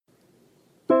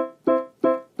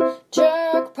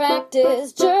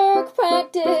practice, jerk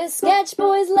practice. Sketch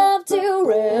boys love to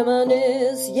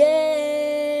reminisce,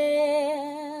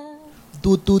 yeah.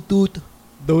 Doot, doot, doot.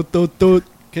 Doot, doot, doot.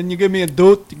 Can you give me a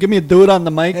doot? Give me a doot on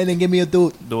the mic. And then give me a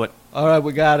doot. Do it. All right,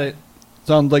 we got it.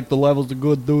 Sounds like the level's a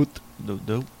good doot.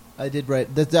 Do. I did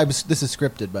write. This is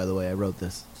scripted, by the way. I wrote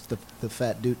this. It's the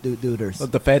fat doot, doot, dooters.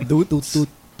 The fat doot. Doot, doot,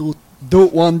 doot.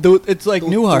 Doot 1, doot. It's like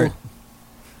Doot Newhart. 2.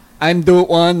 I'm Doot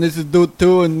 1, this is Doot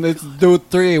 2, and this is Doot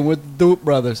 3 with Doot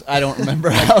Brothers. I don't remember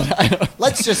how.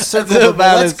 Let's just circle. That's the,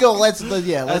 about let's as- go. Let's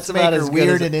that's make about her as good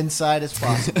weird as and inside as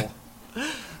possible.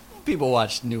 People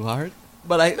watch Newhart.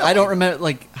 But I don't remember,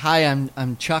 like, hi,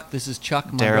 I'm Chuck, this is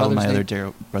Chuck, my Daryl, brother's my name. other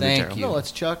brother Thank Daryl. you. No,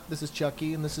 it's Chuck. This is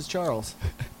Chucky, and this is Charles.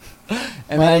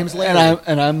 And My I'm- name's Larry.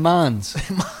 And I'm Mons.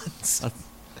 Mons.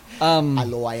 Um,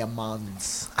 Hello, I am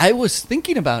Mons. I was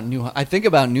thinking about Newhart. I think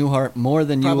about Newhart more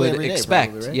than Probably you would every day,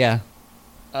 expect. probably, right? Yeah.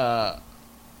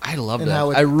 I love And that. how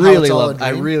I it's really all a love.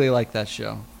 I dream? really like that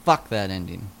show. Fuck that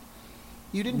ending.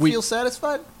 You didn't We- feel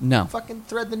satisfied? No. Fucking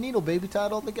thread the needle, baby. Tie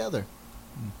it all together.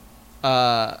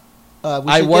 I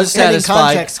We should was give Henning satisfied.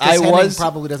 Context, 'cause I Henning was-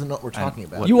 probably doesn't know what we're talking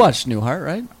about. You watched Newhart,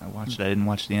 right? I watched it. I didn't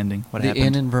watch the ending. What the happened?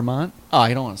 Inn in Vermont. Oh,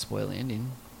 I don't want to spoil the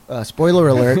ending. Spoiler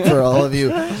alert for all of you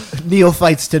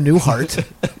neophytes to Newhart.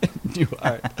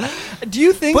 Newhart. Do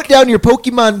you think? Put down your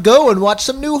Pokemon Go and watch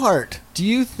some Newhart. Do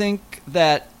you think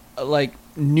that like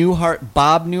Newhart,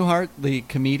 Bob Newhart, the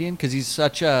comedian, because he's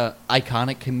such a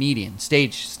iconic comedian,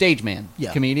 stage man,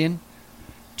 Yeah. comedian.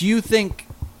 Do you think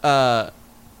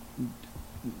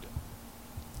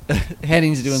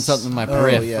Henning's doing something in my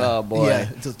periph? Oh boy, Yeah.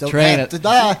 Don't Train have it. to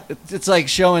die. It's like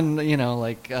showing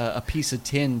like a piece of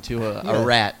tin to a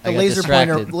rat. The I got laser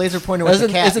distracted. pointer with the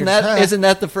cat. Isn't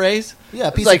that the phrase? Yeah,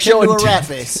 a piece It's like of tin to showing a rat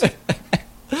face.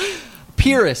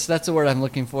 Purists, that's the word I'm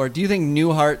looking for. Do you think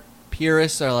Newhart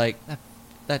purists are like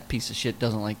that piece of shit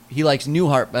doesn't like he likes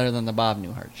Newhart better than the Bob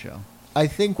Newhart show? I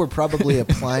think we're probably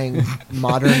applying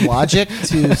modern logic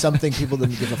to something people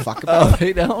didn't give a fuck Oh, about.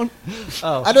 they don't?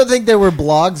 Oh. I don't think there were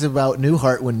blogs about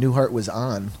Newhart when Newhart was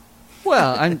on.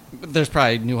 Well, there's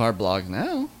probably Newhart blogs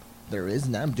now. There is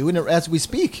now. I'm doing it as we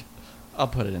speak. I'll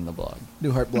put it in the blog.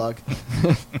 Newhart blog.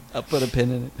 I'll put a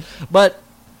pin in it. But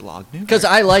Blog because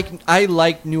I like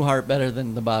Newhart better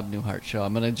than the Bob Newhart show.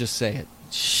 I'm gonna just say it.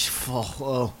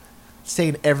 Oh,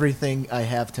 saying everything I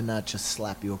have to not just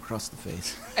slap you across the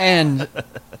face. And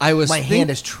I was My hand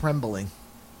is trembling.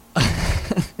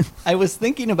 I was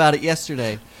thinking about it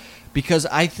yesterday because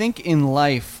I think in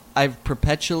life I've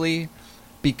perpetually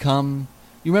become.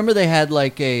 You remember they had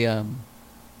like a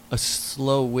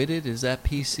slow-witted? Is that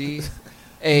PC?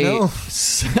 No.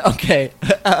 Okay.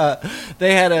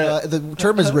 They had a. The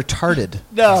term is retarded.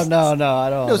 No, I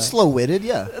don't. No, slow-witted,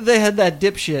 yeah. They had that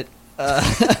dipshit. No,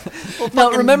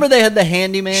 fucking remember they had the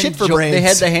handyman. shit for They brains.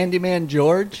 had the handyman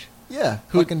George, Yeah.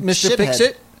 who fucking Mr. shithead.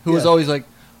 Fix-It, who was Yeah. always like,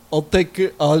 "I'll take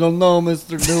it. I don't know,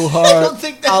 Mr. Newhart." I don't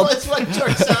think that was what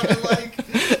George sounded like.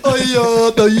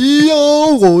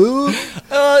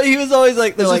 He was always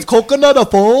like, they're Is like, this coconut a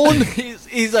phone?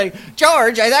 he's like,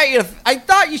 George, I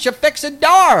thought you should fix a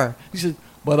door. He said,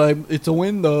 but it's a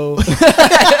window.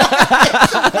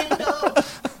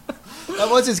 That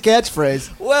was his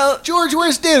catchphrase. Well, George,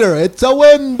 where's dinner? It's a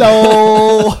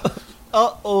window.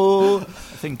 Uh-oh.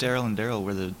 I think Daryl and Daryl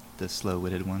were the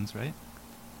slow-witted ones, right?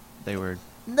 They were.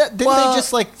 Didn't they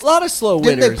just like... a lot of slow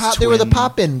Didn't witters? they were the twin-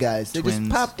 pop-in guys. They just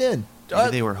twins. popped in.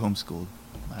 Maybe they were homeschooled.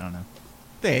 I don't know.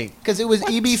 Because it was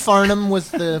E.B. Farnham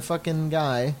was the fucking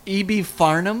guy. E.B.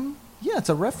 Farnham? Yeah, it's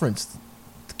a reference.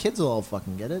 The kids will all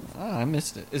fucking get it. Oh, I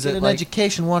missed it. Is Get it an like...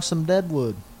 education, watch some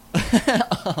Deadwood.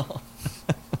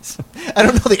 I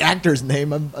don't know the actor's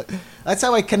name. That's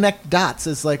how I connect dots.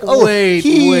 It's like, oh, Wait,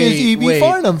 he wait, is E.B. wait.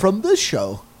 Farnham from this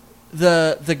show.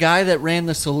 The guy that ran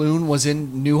the saloon was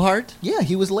in Newhart? Yeah,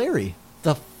 he was Larry.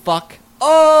 The fuck?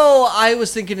 Oh, I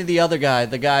was thinking of the other guy,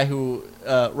 the guy who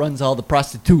runs all the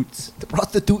prostitutes. The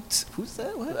prostitutes. Who's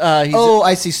that? What? He's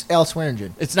I see Al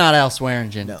Swearingen. it's not Al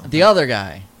Swearingen. No. The other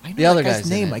guy. I know The other that guy's guy's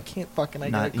name. in I it. can't fucking. I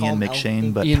Not gotta call Ian him McShane,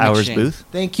 Al. but Ian Powers McShane. Booth.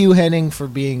 Thank you, Henning, for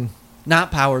being.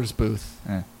 Not Powers Booth.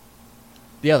 Eh.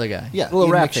 The other guy. Yeah, The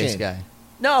little Ian rat face McShane. guy.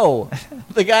 No.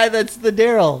 The guy that's the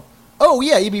Daryl. Oh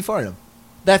yeah, E.B. Farnham.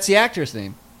 That's the actor's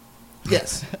name.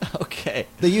 Yes, Okay.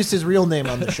 they used his real name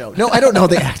on the show. No, I don't know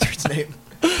the actor's name.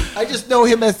 I just know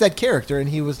him as that character, and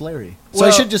he was Larry. So I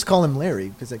Well- should just call him Larry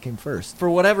because that came first. For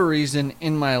whatever reason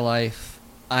in my life,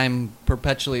 I'm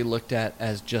perpetually looked at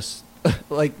as just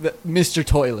like the Mr.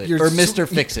 Toilet You're or so- Mr.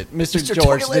 Fix-It. Mr. Mr.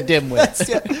 George Toilet. the dimwit. That's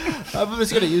it. I'm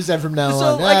just gonna use that from now So,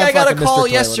 on. like, I got a fucking Mr. call Toilet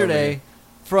over yesterday here.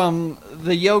 from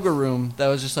the yoga room that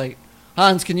was just like,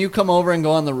 Hans, can you come over and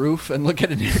go on the roof and look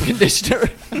at an air conditioner?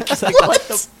 It's like, what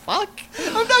the fuck?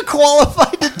 I'm not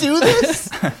qualified to do this.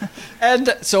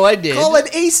 And so I did. Call an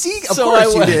AC. Of so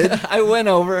course I you did. I went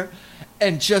over,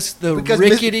 and just the Because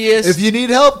ricketiest. If you need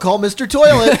help, call Mr.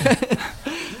 Toilet.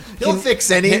 He'll fix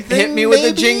anything. hit me with a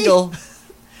maybe. jingle.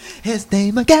 His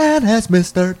name again is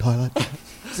Mr. Toilet.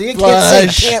 See, you Flush.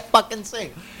 can't sing. Can't fucking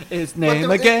sing. His But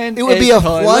name again. It would be is a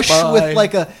Toilet flush Boy. with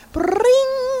like a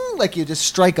bring, like you just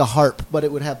strike a harp, but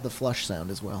it would have the flush sound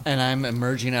as well. And I'm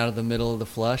emerging out of the middle of the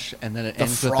flush, and then it The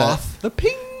ends froth. with the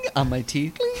ping on my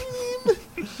teeth.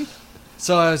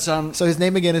 So I was So his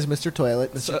name again is Mr.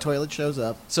 Toilet. Mr. So- Toilet shows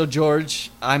up. So George,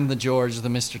 I'm the George, the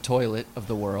Mr. Toilet of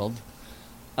the world.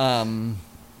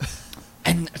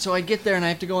 And so I get there and I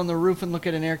have to go on the roof and look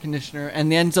at an air conditioner,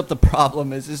 and ends up the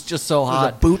problem is it's just so There's a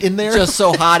hot. boot in there. Just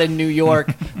so hot in New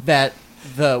York that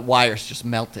the wires just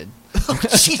melted. Oh,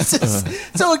 Jesus.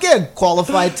 So again,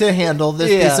 qualified to handle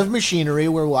this Yeah. piece of machinery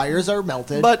where wires are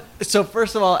melted. But so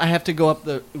first of all, I have to go up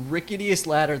the ricketiest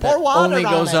ladder that Pour water only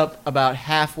on goes it. up about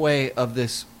halfway of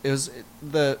this. It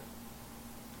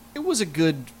was a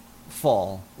good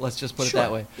fall. Let's just put Sure, it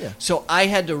that way. yeah. So I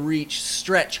had to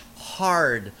stretch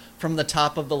hard from the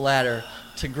top of the ladder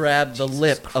to grab the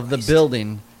lip of the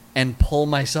building and pull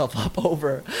myself up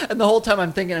over. And the whole time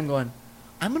I'm thinking, I'm going,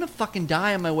 I'm gonna fucking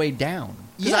die on my way down.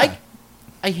 'Cause Yeah.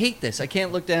 I hate this. I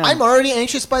can't look down. I'm already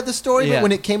anxious by the story, Yeah. but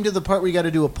when it came to the part where you got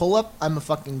to do a pull up, I'm a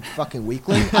fucking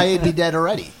weakling. I'd be dead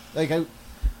already. Like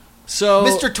so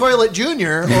Mr. Toilet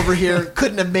Jr. over here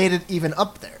couldn't have made it even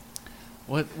up there.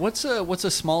 What's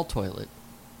a small toilet?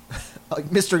 Like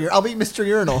I'll be Mr.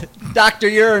 Urinal. Dr.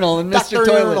 Urinal and Mr. Dr.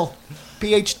 Toilet. Urinal.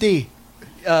 PhD.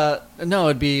 No,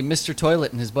 it'd be Mr.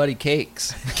 Toilet and his buddy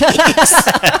Cakes.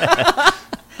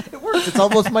 It works. It's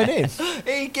almost my name.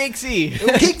 Hey, Cakesy.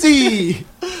 Kixie!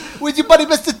 With your buddy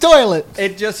Mr. Toilet.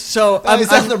 It just so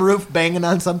He's on the roof banging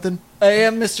on something. I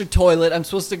am Mr. Toilet. I'm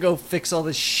supposed to go fix all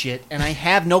this shit, and I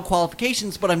have no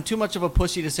qualifications, but I'm too much of a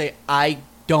pussy to say I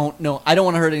don't know. I don't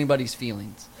want to hurt anybody's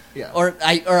feelings. Yeah. Or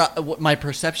my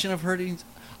perception of hurting.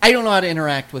 I don't know how to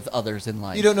interact with others in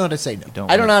life. You don't know how to say no.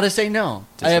 I don't know how to say no.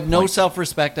 I have no Disappoint.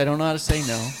 self-respect. I don't know how to say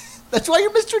no. That's why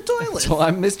you're Mr. Toilet. So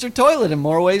I'm Mr. Toilet in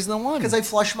more ways than one. Because I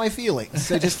flush my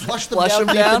feelings. I just flush them flush down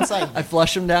them deep down. inside. I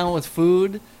flush them down with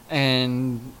food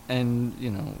and you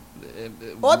know,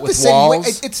 Well, I'm with the same way.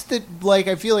 walls. It's the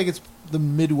I feel like it's the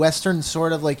Midwestern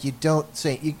sort of like you don't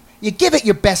say you give it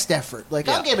your best effort. Like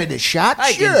I'll Yeah. give it a shot.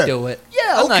 I sure. can do it.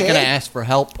 Yeah, I'm not okay. gonna ask for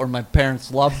help or my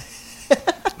parents' love.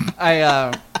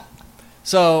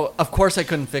 So of course I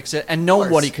couldn't fix it, and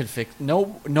nobody could fix.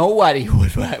 Nobody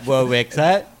would fix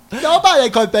it. Nobody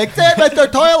could fix it.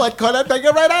 Mr. Toilet couldn't figure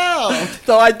it out.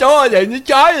 So I told you to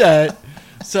try that.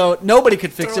 So nobody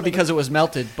could fix it because it was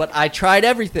melted. But I tried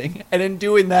everything, and in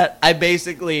doing that, I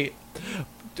basically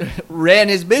ran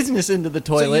his business into the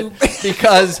toilet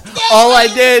because all I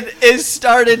did is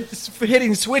started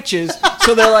hitting switches.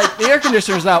 So they're like, the air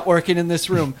conditioner's not working in this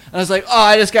room, and I was like, oh,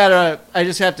 I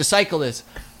just have to cycle this.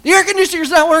 The air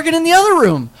conditioner's not working in the other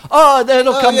room. Oh, then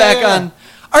it'll come yeah, back yeah. on.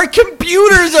 Our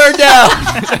computers are down.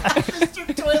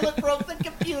 Mr. Toilet broke the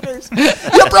computers.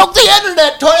 You broke the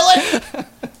internet,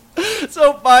 Toilet.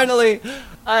 So finally,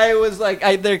 I was like,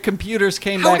 their computers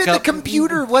came How back did up. the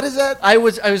computer? What is that? I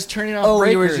was turning off Oh,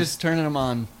 breakers. you were just turning them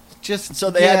on. Just So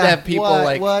they had to have people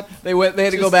what? they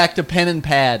had to go Just- back to pen and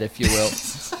pad, if you will,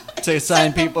 to sign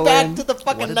Send them people back in. to the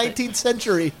fucking What did they- 19th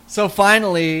century. So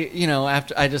finally,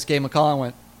 after I just gave him a call, I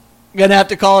went, gonna have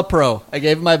to call a pro. I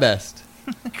gave him my best.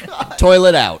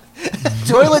 Toilet out.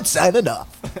 Toilet signing off.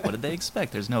 What did they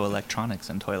expect? There's no electronics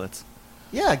in toilets.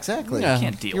 Yeah, exactly. Yeah. You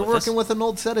can't deal You're with working this. with an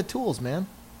old set of tools, man.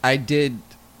 I did.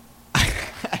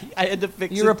 I had to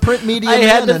fix. You're a print media I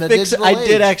had man in to a fix. digital I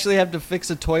did age. actually have to fix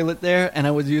a toilet there, and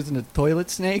I was using a toilet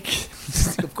snake,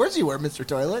 Of course you were, Mr.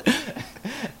 Toilet.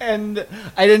 and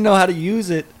I didn't know how to use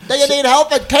it. Do you need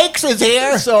help? And Cakes is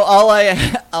here. So all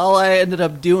I ended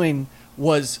up doing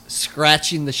was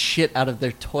scratching the shit out of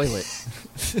their toilet.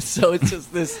 So it's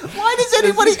just this. Why does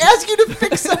anybody ask you to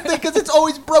fix something? Because it's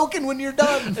always broken when you're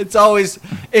done. It's always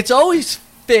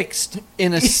fixed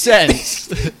in a sense.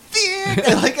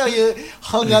 I like how you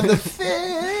hung on the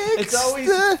fix. It's always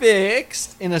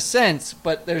fixed in a sense,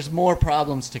 but there's more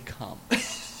problems to come.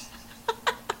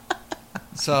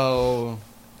 So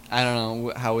I don't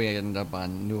know how we ended up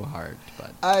on Newhart,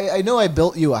 but I know I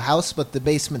built you a house, but the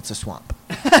basement's a swamp.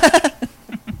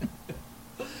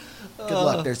 Good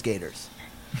luck. There's gators.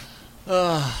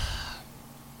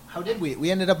 How did we?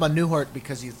 We ended up on Newhart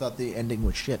because you thought the ending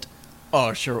was shit.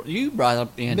 oh sure, you brought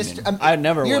up the ending. Mr. I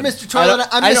never. You're would. Mr. Toilet.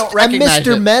 I don't recognize I'm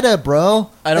Mr. it. Meta, bro.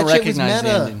 I don't That shit was recognize the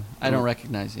meta. ending. I don't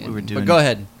recognize the We ending. were But doing go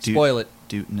ahead, Doot- spoil it.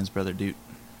 Doot and his brother Doot.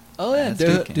 Oh yeah.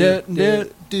 That's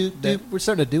good. We're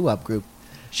starting a doo-wop group.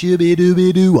 Shooby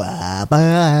dooby doo wop. Come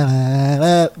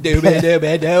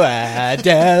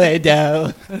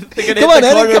on,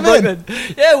 Eddie, come in.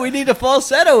 Yeah, we need a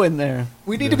falsetto in there.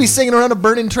 We need to be singing around a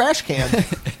burning trash can.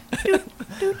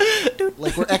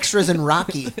 Like we're extras in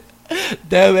Rocky. I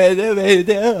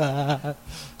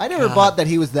never bought that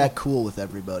he was that cool with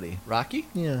everybody. Rocky?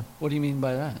 Yeah. What do you mean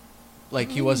by that? Like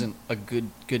he wasn't a good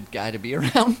guy to be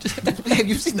around? Man,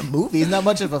 you've seen the movie. He's not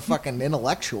much of a fucking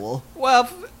intellectual. Well,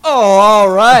 all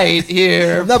right,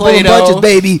 here, I'm not Plato. pulling bunches,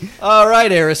 baby. All right,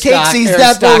 Casey's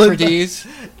not pulling- Aristocrates.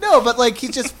 No, but like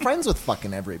he's just friends with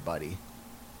fucking everybody.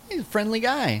 He's a friendly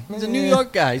guy. He's a Yeah. New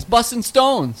York guy. He's busting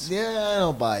stones. Yeah, I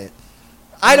don't buy it.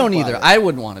 I don't buy either. it. I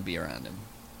wouldn't want to be around him.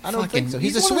 I don't think so.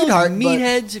 He's a one of those sweetheart, but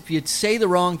meatheads. If you'd say the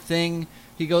wrong thing,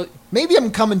 he goes, maybe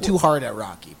I'm coming too hard at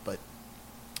Rocky, but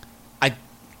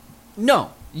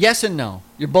no. Yes and no.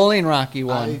 You're bullying Rocky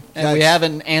one, and we that's- have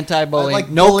an anti-bullying. I like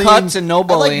No bullying- cuts and no I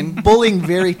bullying. like bullying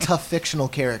very tough fictional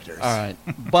characters. All right,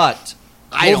 but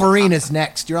I don't- Wolverine is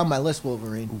next. You're on my list,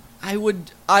 Wolverine. I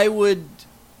would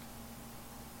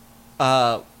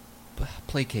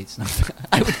placate stuff.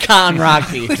 I would con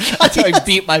Rocky. Until I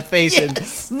beat my face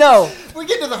Yes. in. No, We're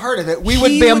getting to the heart of it. We He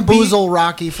would would bamboozle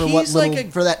Rocky for what he's little like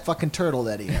a- for that fucking turtle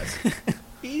that he has.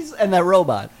 and that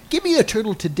robot. Give me a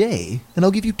turtle today, and I'll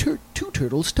give you two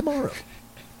turtles tomorrow.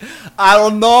 I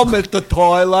don't know, Mr.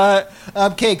 Toilet.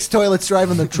 Cakes, toilets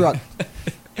driving the truck.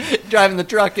 Driving the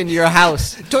truck into your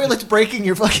house. Toilets breaking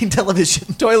your fucking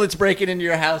television. Toilets breaking into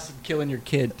your house and killing your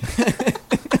kid.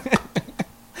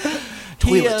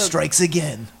 Toilet strikes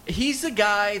again. He's the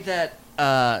guy that.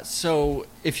 So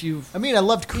if you, I mean, I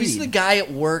loved Creed. he's the guy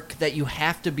at work that you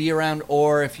have to be around,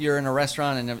 or if you're in a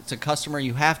restaurant and it's a customer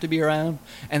you have to be around,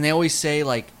 and they always say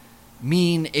like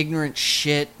mean, ignorant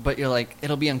shit, but you're like,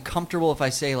 it'll be uncomfortable if I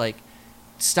say like,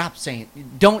 stop saying,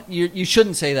 you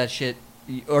shouldn't say that shit,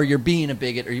 or you're being a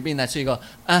bigot, or you're being that. So you go,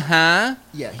 Yeah,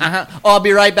 he- Oh, I'll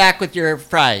be right back with your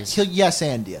fries. He'll yes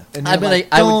and you. And I you're bet like,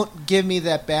 I would- don't give me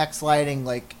that backsliding.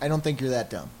 Like, I don't think you're that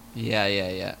dumb. Yeah.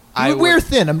 He would wear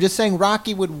thin. I'm just saying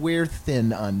Rocky would wear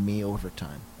thin on me over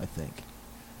time, I think.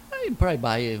 I'd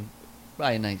probably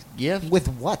buy a nice gift. With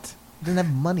what? He doesn't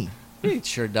have money. He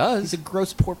sure does. He's a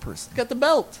gross poor person. Got the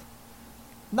belt.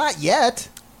 Not yet.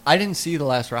 I didn't see the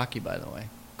last Rocky, by the way.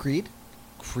 Creed?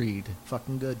 Creed.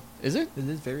 Fucking good. Is it? It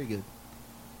is very good.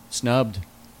 Snubbed.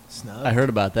 Snub. I heard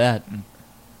about that.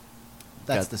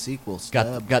 That's got- the sequel.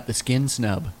 Snub. Got the skin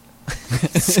snub.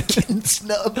 Skin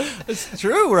snub. It's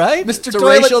true, right? Mr. It's a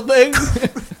Toilet- racial thing.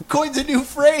 Coins a new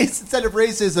phrase instead of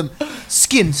racism.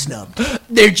 Skin snub.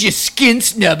 They're just skin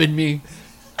snubbing me.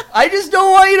 I just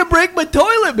don't want you to break my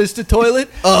toilet, Mr. Toilet.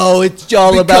 Oh, it's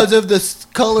all Because about of the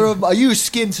color of you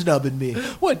skin snubbing me.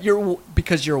 what?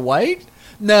 Because you're white?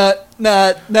 Not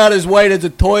as white as a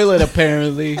toilet,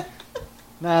 apparently.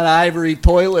 Not ivory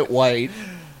toilet white.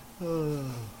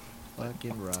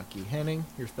 Fucking Rocky. Henning,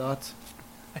 your thoughts?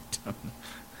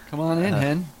 Come on in,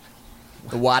 Hen.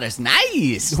 The water's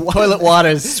nice. Toilet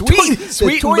water's sweet, The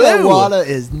sweet and toilet blue. water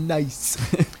is nice.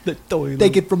 The toilet.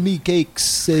 Take it from me, Cakes.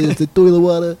 Says the toilet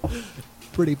water.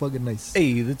 Pretty fucking nice.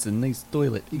 Hey, that's a nice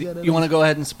toilet. You got You want to go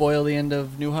ahead and spoil the end of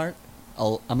Newhart?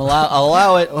 I'll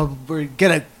allow it. Oh, we're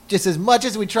gonna just as much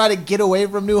as we try to get away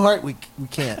from Newhart, we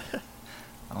can't.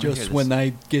 I wanna hear Just this. when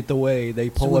I get away, they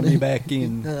pulling me back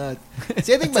in. See, I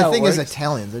think That's how my it thing is works.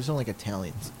 Italians. I just don't like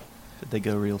Italians. Did they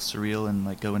go real surreal and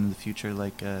like go into the future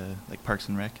like Parks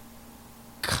and Rec?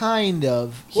 Kind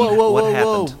of. Whoa! What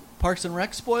happened? Parks and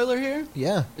Rec spoiler here?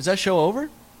 Yeah. Is that show over?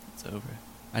 It's over.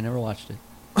 I never watched it.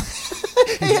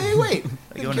 Hey, wait.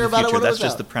 They Didn't go care into the about it future. when it That's was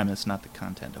just out. the premise, not the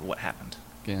content of what happened.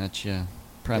 Gotcha.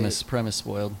 Premise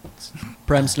spoiled.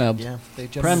 Prem snubbed. Yeah, they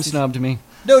jumped Prem into- snubbed me.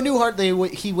 No,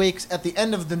 Newhart. He wakes at the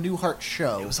end of the Newhart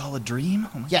show. It was all a dream.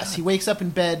 Oh my Yes, God. he wakes up in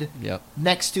bed Yep.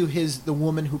 next to the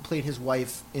woman who played his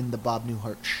wife in the Bob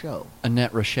Newhart show.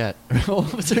 Annette Rochette.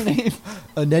 What was her name?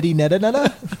 Annette Netta?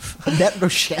 Annette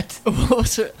Rochette. What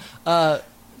was her?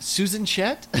 Susan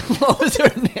Chet? What was her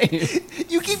name?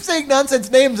 You keep saying nonsense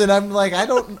names, and I'm like, I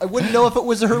wouldn't know if it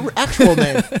was her actual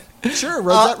name. Sure,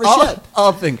 Rosette Rochette.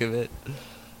 I'll think of it.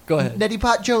 Go ahead. Nettie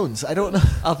Pot Jones. I don't know.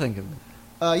 I'll think of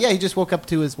it. Yeah, he just woke up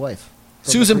to his wife.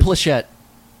 From Susan the pre- Plachette.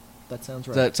 That sounds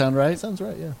right. Does that sound right? sounds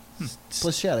right, yeah.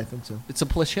 Plachette, I think so. It's a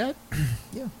Plachette?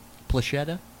 Yeah.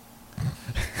 Plachetta?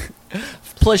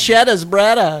 Plachetta's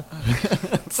Bretta.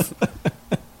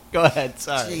 Go ahead.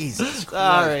 Sorry. Jesus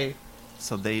Sorry.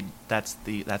 So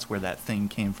that's where that thing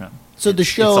came from. So the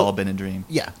show- It's all been a dream.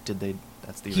 Yeah. Did they?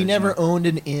 That's the. He original. never owned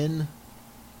an inn.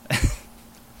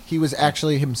 He was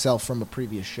actually himself from a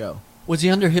previous show. Was he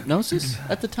under hypnosis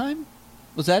at the time?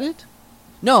 Was that it?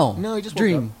 No. No, he just woke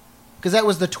Dream. Because that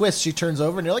was the twist. She turns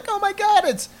over and you're like, oh my God,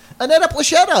 it's Annetta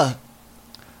Plachetta.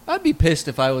 I'd be pissed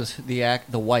if I was the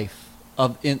wife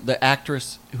of the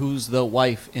actress who's the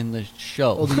wife in the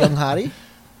show. Oh, the young hottie?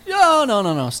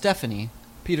 No. Stephanie,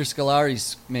 Peter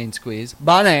Scolari's main squeeze.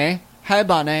 Bonnet. Hey,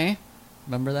 Bonnet.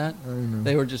 Remember that? I don't know.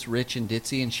 They were just rich and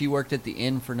ditzy, and she worked at the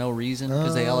inn for no reason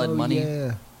because they all had money.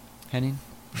 Yeah. Henning.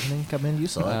 Come in, you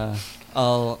saw it.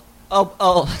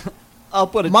 I'll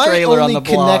put a My trailer on only the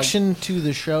blog. connection to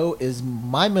the show is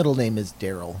my middle name is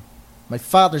Daryl. My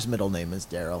father's middle name is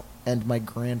Daryl. And my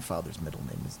grandfather's middle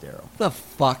name is Daryl. The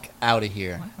fuck out of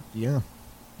here. Yeah.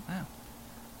 Wow.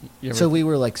 You ever- So we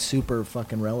were like super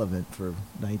fucking relevant for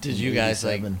 1987. did you guys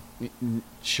like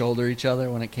shoulder each other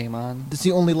when it came on? It's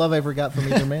the only love I ever got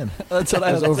from either man. That's what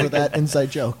I was was over thinking. that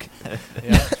inside joke.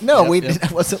 Yeah. No, Yep, we yep. didn't.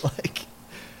 It wasn't like,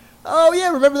 oh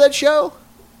yeah, remember that show?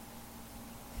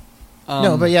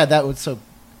 No, but yeah, that was so.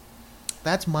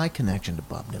 That's my connection to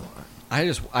Bob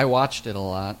Newhart. I watched it a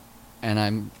lot, and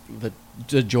I'm the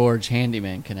George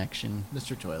Handyman connection,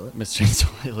 Mr. Toilet.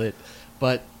 Mr. Toilet.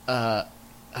 But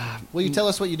Will you tell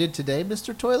us what you did today,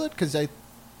 Mr. Toilet? Because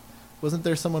wasn't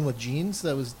there someone with jeans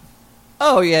that was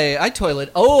oh yeah, I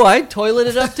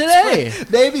toileted up today.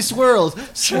 baby swirls,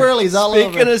 swirlies all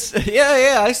over. Speaking of,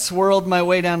 yeah, I swirled my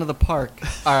way down to the park.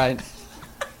 All right.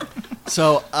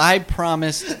 So I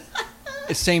promised,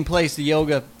 same place, the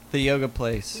yoga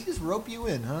place. We just rope you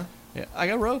in, huh? Yeah, I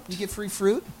got roped. You get free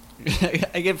fruit.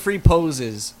 I get free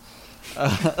poses.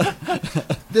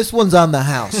 This one's on the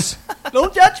house.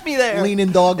 Don't judge me there.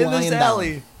 Leaning dog, in lying this down.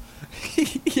 alley.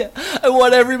 Yeah, I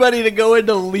want everybody to go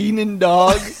into leaning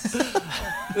dog.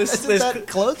 Isn't that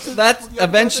close? to That's yoga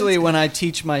eventually methods? when I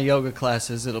teach my yoga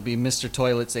classes. It'll be Mr.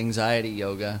 Toilet's anxiety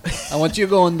yoga. I want you to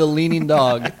go into leaning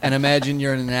dog and imagine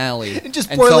you're in an alley And just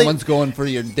and poorly- someone's going for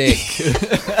your dick.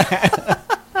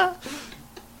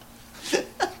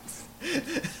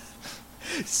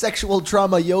 Sexual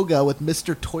trauma yoga with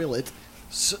Mr. Toilet.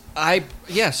 So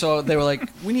so they were like,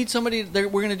 we need somebody. We're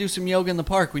going to do some yoga in the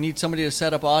park. We need somebody to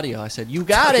set up audio. I said, you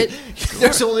got it.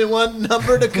 There's only one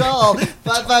number to call.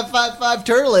 5555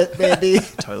 Turlet, baby.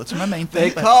 Toilets are my main They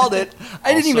thing. but called it.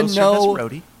 I didn't also even serve know. as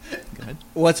roadie. Go ahead.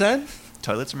 What's that?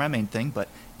 Toilets are my main thing, but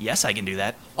yes, I can do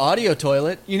that. Audio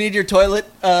toilet. You need your toilet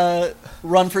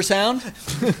run for sound?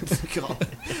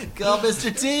 Call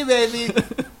Mr. T, baby.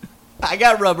 I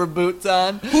got rubber boots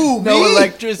on. Who, No me?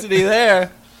 electricity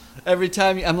there. Every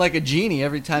time I'm like a genie.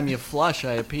 Every time you flush,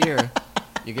 I appear.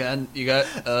 You got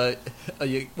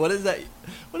what is that?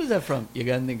 What is that from? You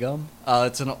got any gum?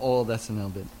 That's an old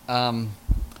bit.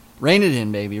 Rein it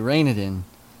in, baby. Rein it in.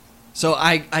 So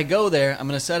I go there. I'm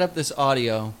gonna set up this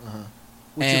audio.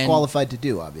 Which you're And- qualified to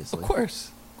do, obviously. Of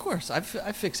course. I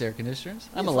fix air conditioners.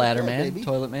 I'm Yeah, a fuck ladder that, man, baby.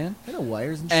 toilet man. I know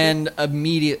wires and shit. And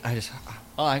immediate,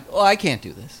 I can't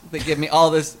do this. They give me all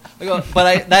this. I go,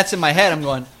 but that's in my head. I'm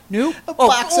going, nope. A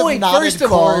box of knotted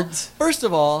cords. First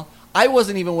of all, I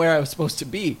wasn't even where I was supposed to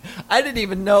be. I didn't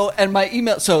even know. And my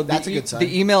email. So That's a good sign.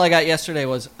 The email I got yesterday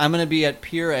was, I'm going to be at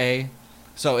Pier A.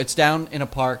 So it's down in a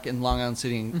park in Long Island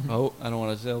City. Oh, I don't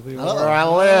want to tell people where I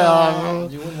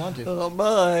live. You wouldn't want to. Oh,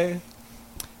 bye.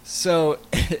 So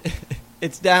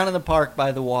it's down in the park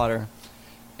by the water,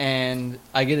 and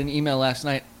I get an email last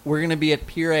night. We're going to be at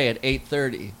Pier A at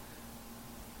 8:30.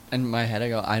 And in my head, I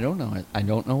go, I don't know it. I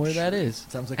don't know where that is.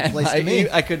 Sounds like a And place to me.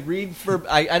 I could read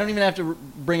I don't even have to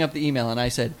bring up the email. And I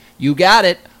said, you got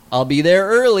it. I'll be there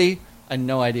early. I had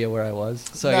no idea where I was.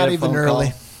 So I Not got a even phone early.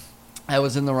 call. I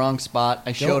was in the wrong spot.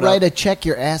 I Don't showed write up a check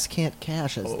your ass can't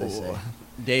cash, as they say.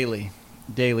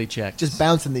 daily checks. Just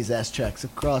bouncing these ass checks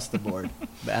across the board.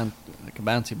 like a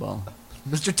bouncy ball.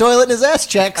 Mr. Toilet and his ass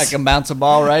checks. I can bounce a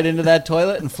ball right into that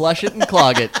toilet and flush it and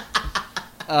clog it.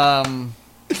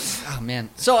 Oh man.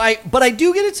 So I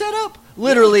do get it set up.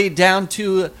 Literally down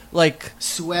to like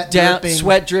Sweat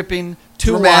dripping,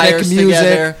 two Dramatic wires music.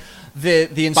 together. The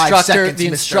 5 instructor seconds, the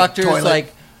Mr. instructor's Toilet.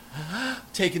 like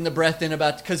taking the breath in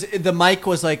about because the mic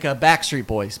was like a Backstreet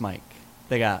Boys mic.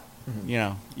 They got you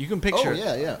know you can picture. Oh, it.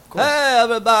 yeah, of course. Hey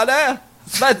everybody,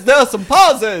 let's do some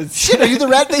pauses. Shit, are you the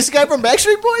rat face guy from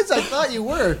Backstreet Boys? I thought you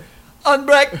were.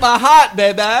 Unbreak my heart,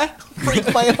 baby.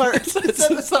 Break my heart. That's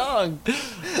the song.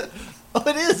 Oh,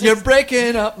 it is. You're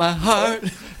breaking up my heart.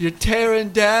 You're tearing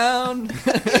down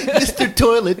Mr.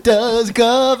 Toilet does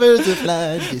covers of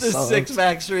line. the six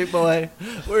Backstreet Boy.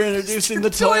 We're introducing the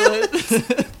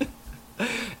toilet.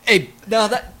 Hey, now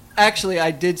that actually, I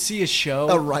did see a show.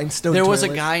 A rhinestone There was a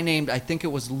toilet. guy named I think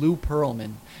it was Lou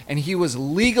Pearlman, and he was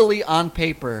legally on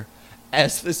paper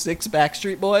as the six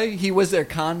Backstreet Boy. He was their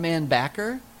con man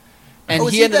backer. and Oh,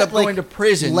 is he he ended that, up going like, to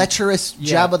prison. lecherous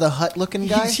Yeah. Jabba the Hutt looking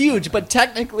guy. He's huge, but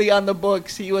technically on the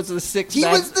books, he was the sixth. He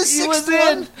was the sixth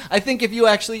one? I think if you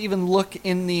actually even look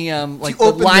in the like you the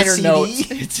open the liner CD?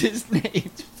 notes, it's his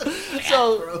name.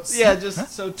 So gross. yeah, just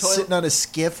so Sitting on a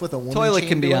skiff with a woman. toilet chained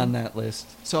can be to on him. that list.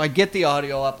 So I get the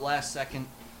audio up last second,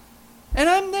 and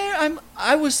I'm there.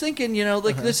 I was thinking,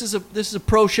 like this is a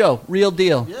pro show, real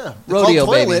deal. Yeah, It's rodeo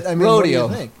called toilet. baby, I mean, rodeo. What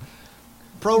do you think?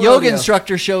 Pro Yoga rodeo.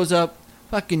 instructor shows up,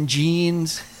 fucking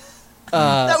jeans.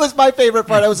 That was my favorite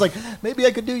part. I was like, maybe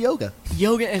I could do yoga.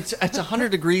 Yoga. It's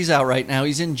 100 degrees out right now.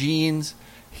 He's in jeans.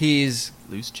 He's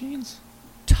Loose jeans?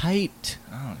 tight.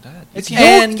 Oh, Dad. It's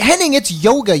can't- And- Henning. It's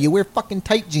yoga. You wear fucking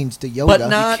tight jeans to yoga. But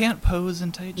not- You can't pose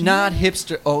in tight jeans. Not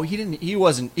hipster. Oh, he didn't. He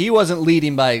wasn't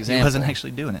leading by He example. wasn't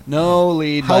actually doing it. No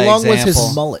lead. How by long was example.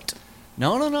 his mullet?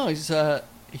 No.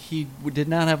 He did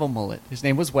not have a mullet. His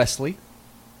name was Wesley.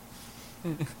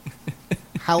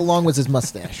 How long was his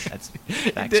mustache? That's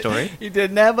backstory. He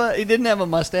didn't have a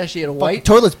mustache. He had a Fucking white.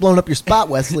 toilet's blowing up your spot,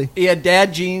 Wesley. He had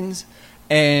dad jeans,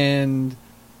 and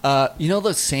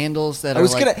those sandals that I are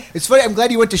was like, gonna. It's funny. I'm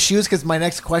glad you went to shoes because my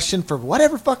next question, for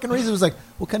whatever fucking reason, was like,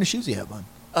 "What kind of shoes do you have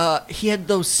on?" he had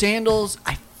those sandals.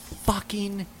 I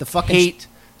fucking fucking hate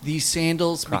these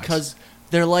sandals Crocs. because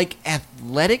they're like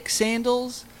athletic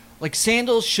sandals. Like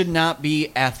sandals should not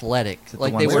be athletic. it the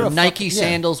Like they ones were that are Nike fucking- yeah.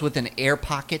 sandals with an air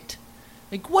pocket.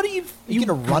 Like what are you? You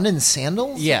gonna run in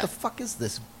sandals? Yeah. What the fuck is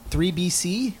this? 3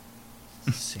 BC?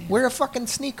 Sand- Wear a fucking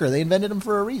sneaker. They invented them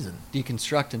for a reason.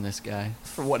 deconstructing this guy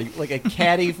for what? Like a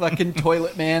catty fucking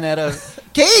toilet man at a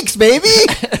Cakes, baby.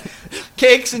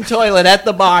 cakes and toilet at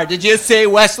the bar. Did you say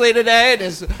Wesley today? And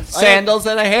his sandals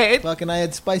that I hate. Fucking, I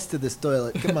had spice to this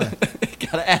toilet. Come on,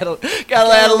 gotta add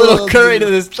a little curry to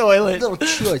this toilet. little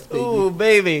choice, baby. Ooh,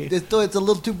 baby. This toilet's a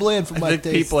little too bland for I my think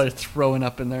taste. people are throwing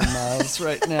up in their mouths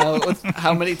right now. With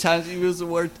how many times you use the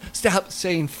word? Stop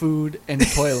saying food and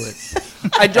toilet.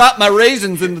 I dropped my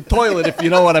raisins in the toilet, if you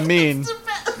know what I mean.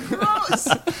 Gross.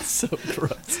 So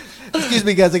gross. Excuse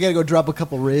me, guys. I gotta go drop a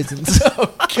couple raisins.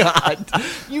 Oh God!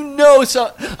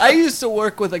 So I used to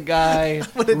work with a guy,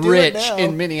 gonna do it Rich, now.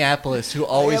 in Minneapolis, who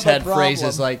always have a had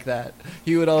phrases problem. like that.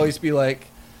 He would always be like,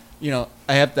 I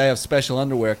have to have special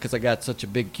underwear because I got such a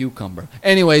big cucumber.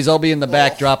 Anyways, I'll be in the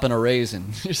back dropping a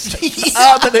raisin. Just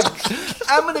like,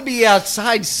 I'm gonna be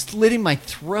outside slitting my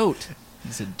throat.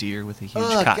 He's a deer with a huge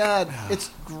Oh cock. God, it's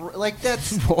like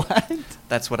that's. What?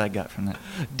 That's what I got from that.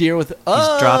 Deer with He's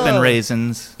oh, dropping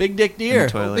raisins big dick in deer.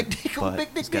 the toilet. Big dick- but big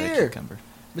dick he's got deer. a cucumber.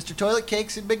 Mr. Toilet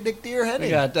Cakes and Big Dick Deer We Henning.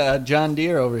 got John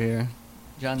Deere over here.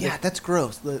 John Yeah, Deere. that's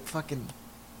gross. The fucking,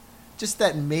 just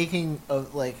that making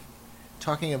of like,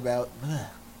 talking about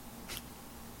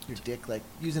your dick, like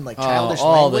using like childish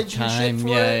all the language time. and shit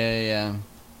for Yeah, it. yeah.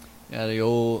 Yeah, the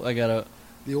old. I got a.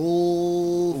 The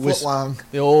old Whis- footlong.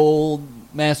 The old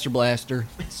Master Blaster.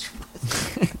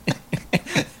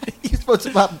 You're supposed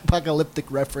to have apocalyptic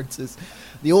references.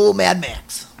 The old Mad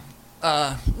Max.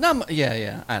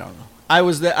 Yeah. I don't know. I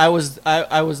was there. I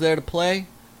was there to play,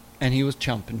 and he was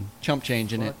chump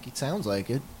changing it. Fuck, it sounds like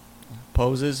it.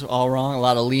 Poses all wrong. A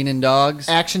lot of leaning dogs.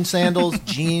 Action sandals,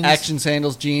 jeans. Action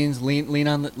sandals, jeans. Lean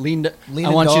on the lean. Leaning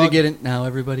I want you to dog. get in now.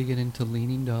 Everybody get into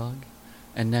leaning dog,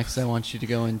 and next I want you to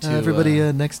go into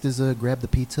everybody, next is grab the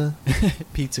pizza.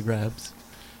 pizza grabs.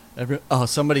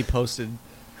 Somebody posted,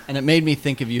 and it made me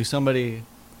think of you. Somebody,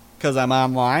 because I'm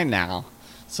online now.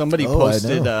 Somebody Oh, I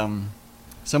posted. know.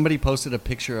 Somebody posted a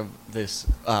picture of this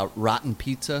rotten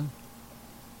pizza,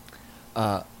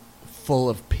 full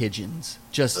of pigeons,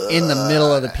 just in the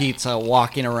middle of the pizza,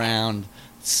 walking around,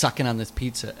 sucking on this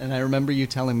pizza. And I remember you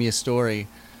telling me a story,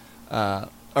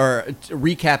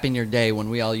 recapping your day when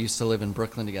we all used to live in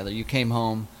Brooklyn together. You came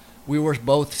home. We were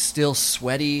both still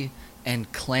sweaty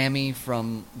and clammy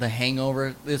from the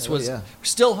hangover. This Oh, was yeah.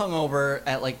 still hungover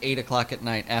at like 8 o'clock at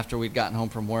night after we'd gotten home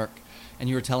from work. And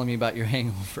you were telling me about your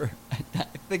hangover. I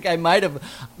think I might have,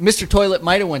 Mr. Toilet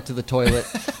might have went to the toilet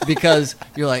because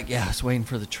you're like, yeah, I was waiting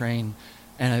for the train,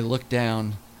 and I look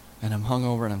down, and I'm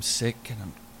hungover and I'm sick,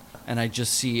 and I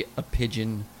just see a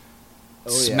pigeon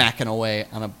Oh, yeah. smacking away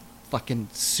on a fucking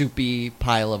soupy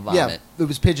pile of vomit. Yeah, it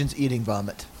was pigeons eating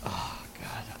vomit. Oh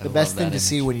God, I The love best that thing to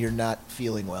see image. when you're not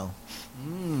feeling well.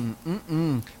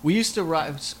 We used to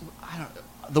ride. I don't.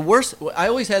 The worst. I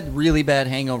always had really bad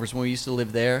hangovers when we used to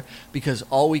live there because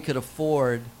all we could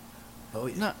afford. Oh,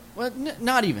 yeah.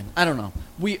 Not even. I don't know.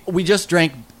 We just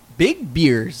drank big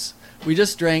beers. We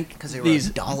just drank 'Cause they were these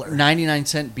 $1.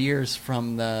 99-cent beers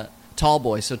from the Tall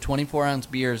Boy, so 24-ounce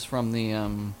beers from the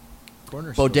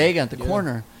Corner store. bodega at the Yeah.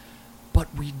 corner. But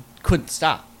we couldn't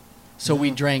stop, so we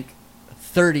No. drank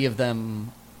 30 of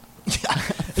them.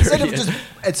 Is Instead of just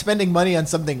spending money on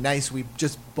something nice, we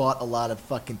just bought a lot of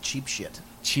fucking cheap shit.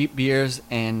 Cheap beers,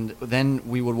 and then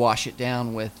we would wash it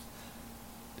down with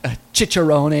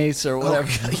chicharrones or whatever.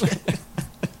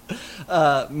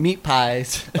 Meat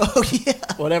pies. Oh yeah.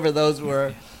 Whatever those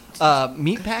were.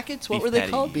 Meat packets? What Beef were they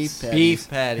patties. called? Beef patties. Beef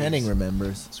patties. Henning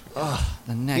remembers.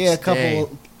 The next Yeah, a day.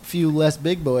 few less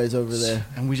big boys over there.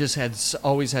 And we just had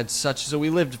always had such. So we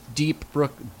lived deep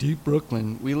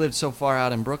Brooklyn. We lived so far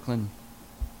out in Brooklyn.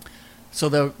 So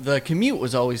the commute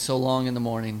was always so long in the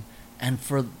morning, and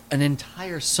for an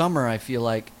entire summer, I feel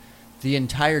like the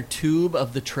entire tube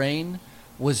of the train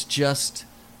was just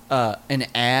an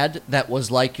ad that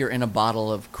was like you're in a bottle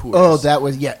of Coors. Oh, that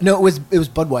was no. It was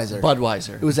Budweiser.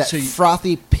 Budweiser. It was that So you-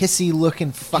 frothy, pissy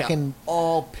looking fucking. Yeah,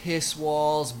 all piss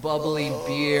walls, bubbly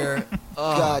beer.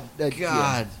 Oh, God, God.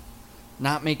 yeah.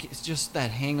 Not make it's just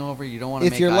that hangover. You don't want to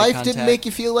If make your eye life contact. didn't make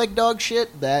you feel like dog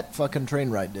shit, that fucking train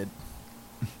ride did.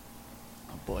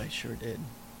 Oh boy, it sure did.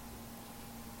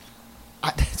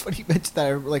 That's what he mentioned.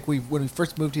 That like when we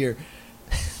first moved here,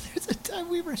 there's a time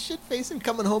we were shit facing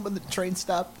coming home and the train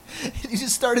stopped, and he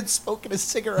just started smoking a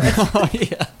cigarette. Oh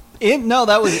yeah. No,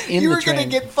 that was in you the were train. gonna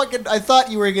get fucking. I thought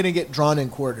you were gonna get drawn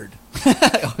and quartered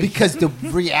because the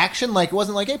reaction, like, it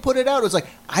wasn't like, "Hey, put it out." It was like,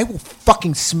 "I will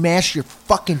fucking smash your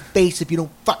fucking face if you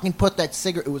don't fucking put that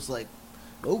cigarette." It was like,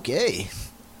 okay.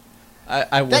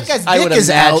 I was. That guy's I would dick is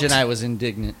imagine out. I was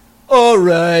indignant. All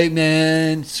right,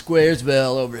 man.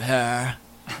 Squaresville over here.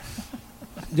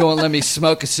 You won't let me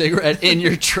smoke a cigarette in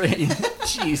your train.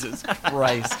 Jesus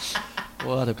Christ.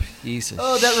 What a piece of shit.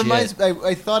 Oh, that reminds me.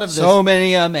 I thought of this. So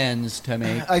many amends to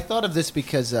make. I thought of this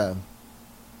because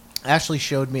Ashley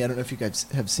showed me. I don't know if you guys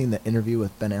have seen that interview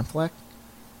with Ben Affleck,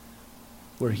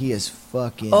 where he is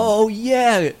fucking. Oh,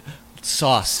 yeah.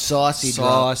 Saucy. Sauced.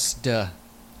 Sauced.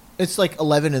 It's like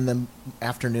 11 in the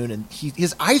afternoon, and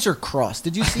his eyes are crossed.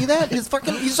 Did you see that?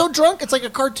 He's so drunk. It's like a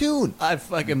cartoon. I've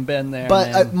fucking been there,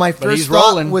 But man. my But he's first thought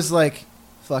rolling. was like,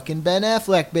 fucking Ben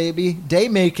Affleck, baby, day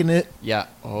making it, Yeah.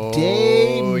 Oh,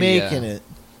 day making yeah. it.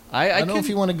 I I don't know could- if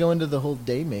you want to go into the whole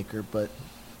day maker, but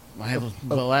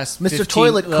the last Mr. 15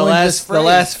 Toilet the coined last, this the phrase.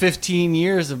 last 15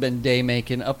 years have been day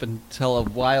making. Up until a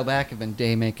while back, have been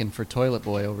day making for Toilet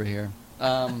Boy over here.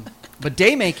 But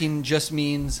day making just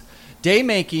means day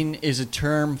making is a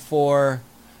term for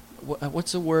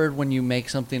what's the word when you make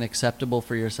something acceptable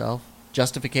for yourself?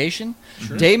 Justification.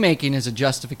 Sure. Day making is a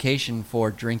justification for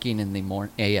drinking in the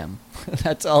AM.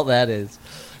 That's all that is.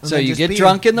 And So then you just get be a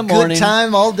drunk in the morning, good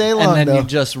time all day long, and then though. you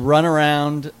just run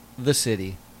around the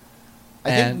city. I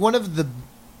think and- one of the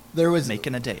there was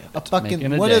Making a day of a it. fucking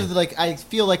Making a one day. of the, like, I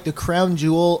feel like the crown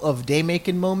jewel of day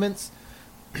making moments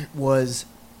was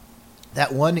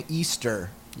that one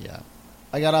Easter. Yeah.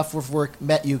 I got off of work,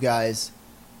 met you guys.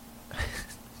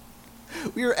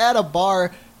 We were at a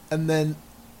bar, and then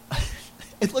I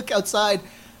look outside.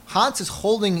 Hans is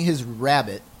holding his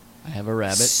rabbit, I have a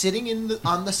rabbit. sitting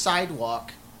on the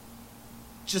sidewalk,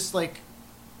 just like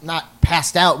not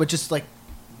passed out, but just like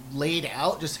laid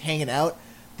out, just hanging out.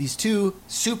 These two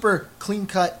super clean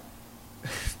cut,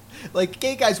 like,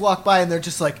 gay guys walk by, and they're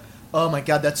just like, "Oh my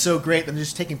god, that's so great!" And they're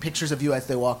just taking pictures of you as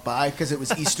they walk by because it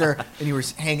was Easter and you were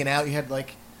hanging out. You had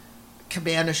like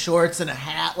cabana shorts and a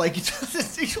hat, like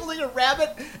you're holding a rabbit,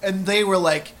 and they were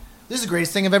like, "This is the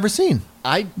greatest thing I've ever seen."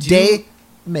 I do, Day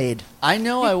made. I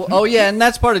know. Oh yeah, and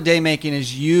that's part of day making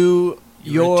is your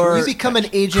You become an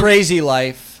agent, crazy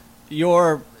life.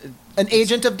 Your an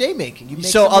agent of day making. You make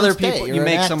so other someone's day. people, You're you an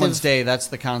make active- someone's day. That's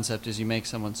the concept. Is you make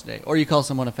someone's day, or you call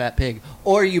someone a fat pig,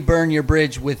 or you burn your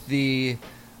bridge with the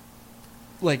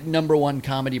like #1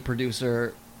 comedy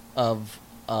producer of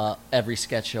every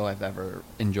sketch show I've ever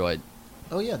enjoyed.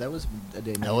 Oh yeah, that was a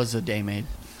day made. That was a day made.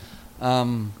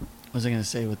 What was I going to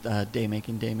say with day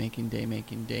making?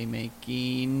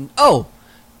 Oh,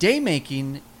 day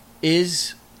making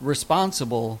is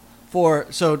responsible for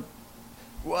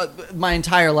my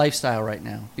entire lifestyle right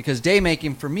now, because day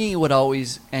making for me would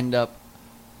always end up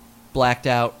blacked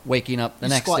out, waking up the You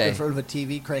next squat day. in front of a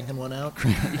TV, cranking one out.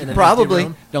 in an empty Probably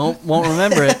room. won't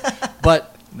remember it,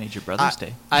 but Made your brother's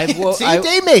day. See,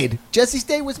 day made. Jesse's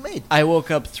day was made. I woke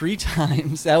up 3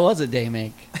 times. That was a day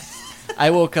make. I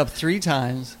woke up 3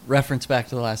 times. Reference back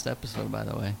to the last episode, by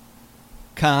the way.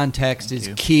 Context Thank is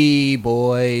you. key,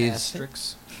 boys.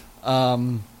 Asterisks.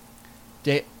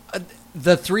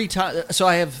 The 3 times. So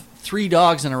I have 3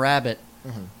 dogs and a rabbit.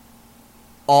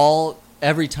 Mhm.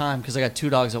 Every time, because I got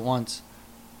 2 dogs at once.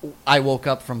 I woke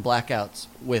up from blackouts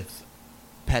with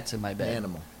pets in my bed.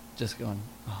 Animal. Just going.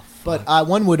 Oh, But fuck.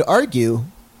 one would argue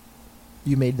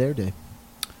you made their day.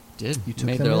 Did You took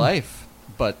made them their in. life,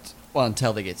 but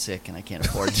until they get sick and I can't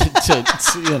afford to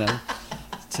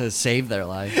to save their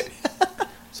lives.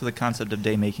 So the concept of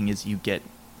day making is you get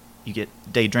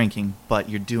day drinking, but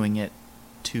you're doing it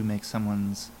to make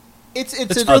someone's It's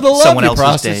It's a- for the love, someone you else's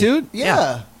prostitute.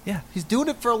 yeah. yeah, He's doing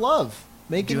it for love,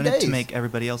 making doing days. it to make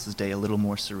everybody else's day a little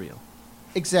more surreal.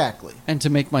 exactly. And to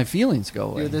make my feelings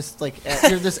go away. You're this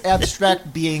you're this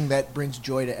abstract being that brings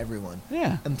joy to everyone.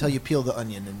 Yeah. Until you peel the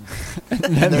onion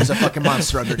and there's a fucking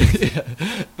monster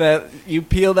underneath. That you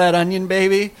peel that onion,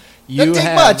 baby. You Doesn't take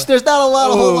have, much. There's not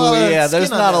a whole lot of yeah. There's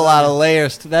skin on not a that lot of onion.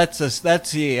 layers. That's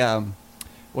the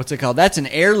what's it called? That's an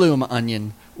heirloom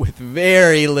onion with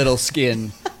very little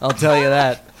skin. I'll tell you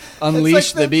that.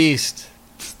 Unleash the the- beast.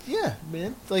 Yeah,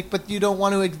 man. But you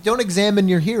don't examine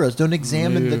your heroes. Don't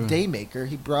examine the No. day maker.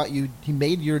 He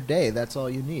made your day. That's all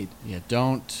you need. Yeah.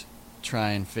 Don't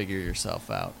try and figure yourself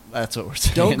out. That's what we're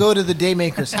saying. Don't go to the day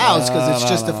maker's house because it's No,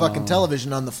 just a no, fucking no.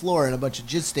 television on the floor and a bunch of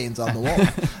jizz stains on the wall.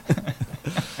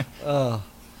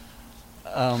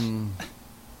 How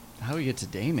do we get to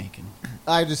day making?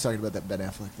 I just talking about that Ben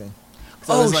Affleck thing.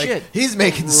 Oh, I was like, shit. He's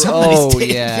making somebody's Oh,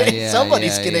 day. yeah,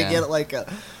 Somebody's yeah, gonna yeah. get like a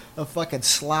fucking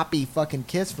sloppy fucking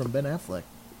kiss from Ben Affleck,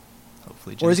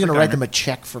 Hopefully, or he's Jennifer gonna write Garner. them a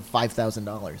check for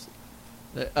 $5,000.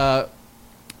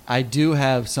 I do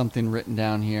have something written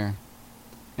down here,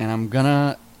 and I'm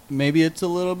gonna. Maybe it's a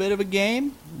little bit of a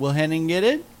game. Will Henning get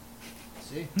it?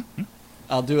 See,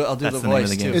 I'll do That's the the name of voice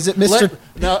the game. too. is it Mr.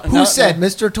 Who said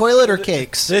Mr. Toilet or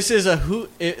Cakes? This is a who.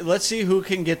 Let's see who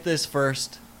can get this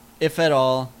first, if at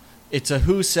all. It's a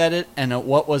who said it and a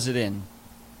what was it in.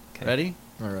 Okay. Ready?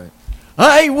 All right.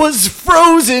 I was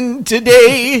frozen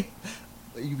today.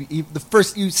 The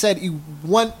first you said you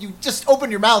just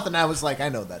opened your mouth and I was like, I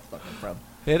know that fucking from.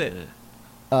 Hit it.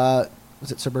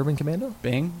 Was it Suburban Commando?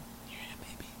 Bing.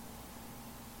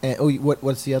 And,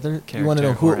 what's the other? You want to Character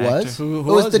know who or it was? actor? Who it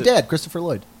was was the it? dad, Christopher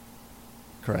Lloyd.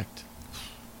 Correct.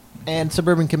 And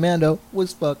Suburban Commando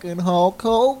was fucking Hulk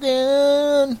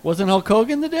Hogan. Wasn't Hulk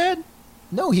Hogan the dad?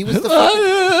 No, he was the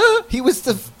fucking, he was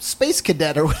the space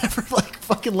cadet or whatever. Like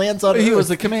fucking lands on. He Earth. was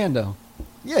the commando.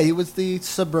 Yeah, he was the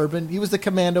Suburban. He was the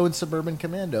commando in Suburban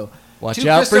Commando. Watch Two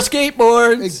out for Christoph-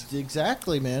 skateboards.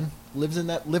 Exactly, man. Live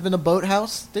in a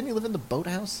boathouse. Didn't he live in the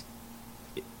boathouse?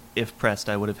 If pressed,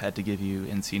 I would have had to give you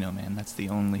Encino Man. That's the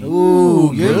only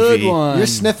Ooh, good movie. one. You're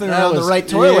sniffing That around the was- right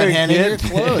toilet, you're Henning. You're getting-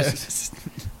 close.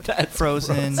 That's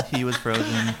Frozen. He was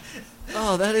Frozen.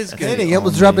 Oh, that is good. Henning,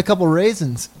 almost only- dropped a couple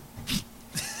raisins.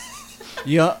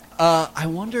 Yeah. I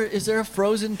wonder, is there a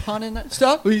frozen pun in that?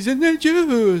 Stop squeezing the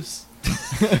juice.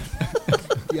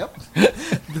 Yep.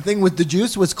 The thing with the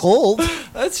juice was cold.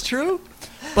 That's true.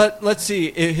 But let's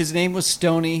see. His name was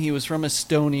Stony. He was from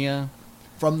Estonia.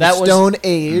 From the That was- Stone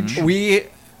Age. We,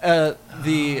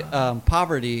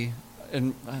 poverty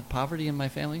in my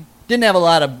family didn't have a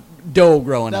lot of dough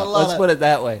growing Not up. a lot Let's of- put it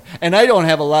that way. And I don't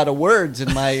have a lot of words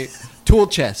in my tool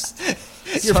chest.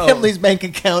 Your So- family's bank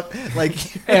account, like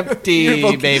Empty, your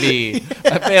voc- baby.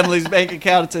 My family's bank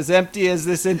account is as empty as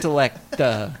this intellect.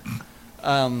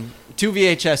 2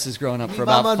 VHSs growing up for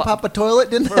Mama about and Papa Toilet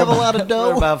didn't have a lot of for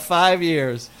dough. about 5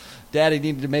 years. Daddy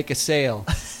needed to make a sale,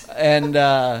 and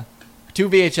 2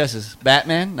 VHSs: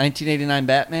 Batman, 1989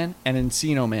 Batman, and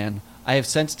Encino Man. I have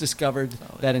since discovered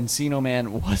that Encino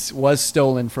Man was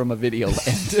stolen from a video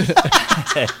land.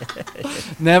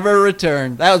 Never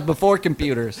returned. That was before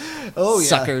computers. Oh, yeah.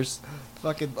 Suckers.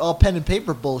 Fucking all pen and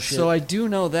paper bullshit. So I do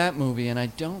know that movie, and I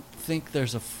don't think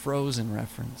there's a Frozen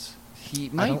reference. He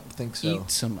might don't think so. eat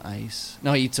some ice.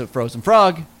 No, he eats a frozen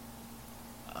frog.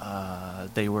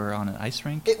 They were on an ice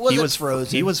rink. It wasn't he was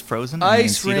frozen. He was frozen. in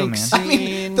Ice Encino rink Man. scene. I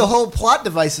mean, the whole plot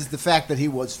device is the fact that he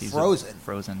was He's frozen. a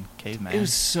frozen caveman. It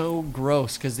was so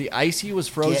gross because the ice he was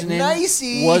frozen Getting in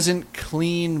icy. wasn't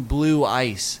clean blue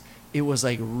ice. It was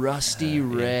like rusty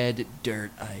red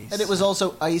dirt ice. And it was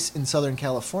also ice in Southern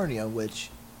California, which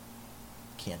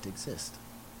can't exist.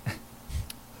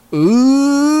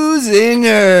 Ooh, there you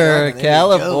zinger, go,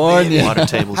 California. baby. Water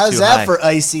table's How's too that high. for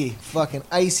icy? Fucking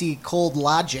icy cold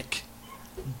logic.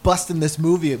 Busting this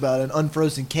movie about an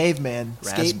unfrozen caveman.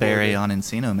 Raspberry skateboarding. on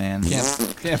Encino Man.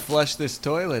 Can't flush this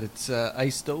toilet. It's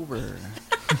iced over.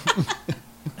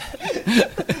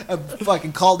 I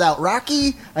fucking called out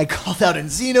Rocky. I called out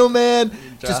Encino Man.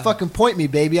 Just fucking point me,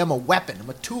 baby. I'm a weapon. I'm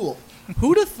a tool.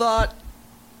 Who'd have thought?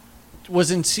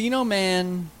 Was Encino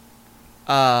Man?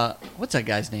 What's that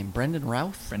guy's name? Brendan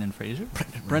Routh? Brendan Fraser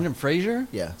Brendan Fraser?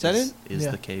 Yeah. Is that it? is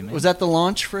Yeah. the caveman. Was that the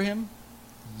launch for him?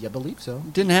 Yeah, I believe so.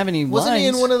 Didn't have any Wasn't lines. he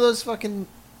in one of those fucking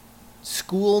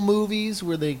school movies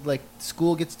where they like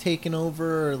school gets taken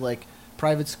over or like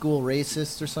Private School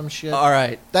Racist or some shit. All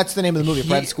right. That's the name of the movie.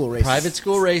 Private School Racist. Private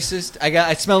School Racist.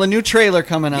 I smell a new trailer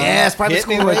coming on. Yes, Private Hit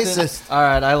me School with it. Racist. All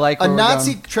right, I like A where we're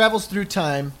Nazi going. travels through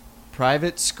time.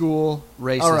 Private School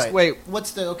Racist. All right. Wait.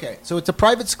 What's the okay? So it's a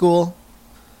private school.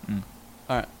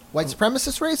 All right. White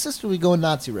supremacist racist, or we go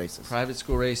Nazi racist? Private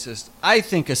School Racist. I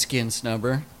think a skin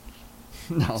snubber.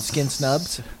 No. Skin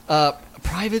snubs.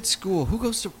 Private school. Who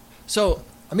goes to? So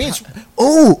I mean, it's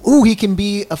he can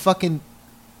be a fucking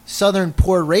Southern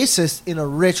poor racist in a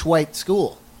rich white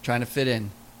school. trying to fit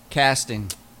in. Casting.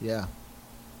 Yeah.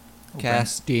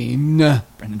 Casting.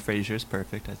 Brendan Fraser's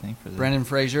perfect, I think, for the Brendan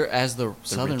Fraser as the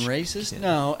Southern rich racist? kid.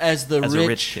 No, as the as rich, a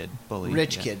rich kid bully.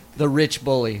 Rich yeah. kid. the rich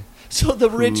bully. So the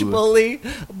rich Ooh. bully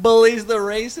bullies the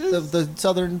racist. The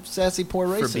Southern sassy poor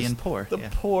racist. for being poor. The yeah.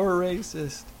 poor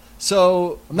racist.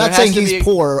 So I'm not there saying has to he's be-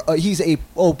 poor. He's a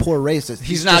poor racist.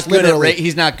 He's not just good at literally-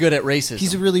 he's not good at racism.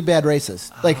 He's a really bad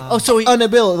racist. Like so he,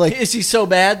 unability. Like is he so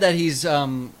bad that he's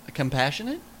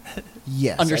compassionate?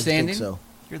 yes, understanding? I think so.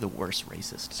 You're the worst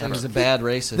racist. So ever. he's a bad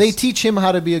racist. They teach him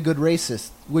how to be a good racist,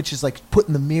 which is like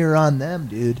putting the mirror on them,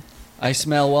 dude. I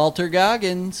smell Walter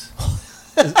Goggins.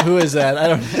 Who is that? I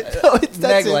don't know. No, that's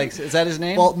Meg it. likes. Is that his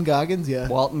name? Walton Goggins, yeah.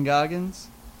 Walton Goggins.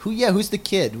 Who's the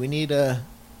kid? We need a.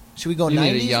 Should we go You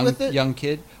need a 90s young with it? young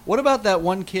kid. What about that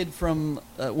one kid from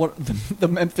the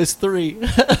Memphis 3?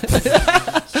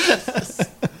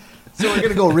 So we're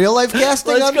gonna go real life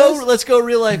casting on this? Let's go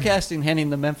real life casting. Henning,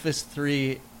 the Memphis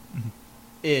 3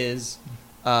 is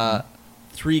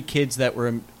 3 kids that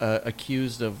were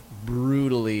accused of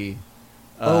brutally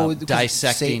Because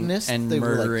dissecting Satanists? and They were,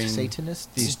 like, murdering Satanists?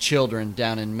 these children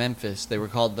down in Memphis. They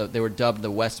were dubbed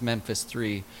the West Memphis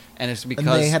 3, and it's And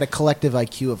because they had a collective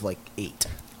IQ of like 8.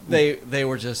 they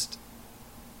were just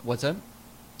what's that?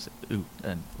 Ooh,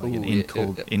 like an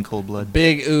Ooh, in cold blood.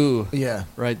 Big ooh. Yeah.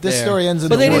 Right This there. story ends in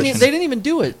but the they woods. didn't even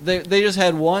do it. They just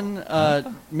had one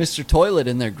Mr. Toilet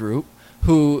in their group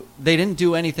who they didn't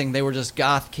do anything. They were just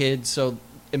goth kids. So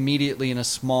immediately in a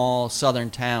small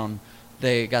southern town,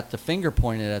 they got the finger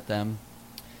pointed at them,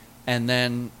 and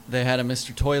then they had a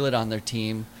Mr. Toilet on their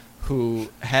team who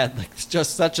had like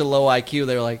just such a low IQ.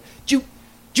 They were like, "Did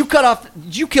you cut off?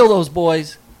 Did you kill those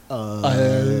boys?"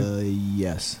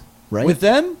 Yes. Right? With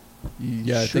them?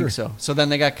 Yeah, I Sure. think so. So then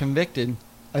they got convicted.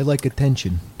 I like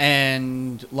attention.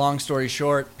 And long story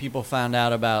short, people found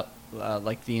out about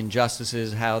like the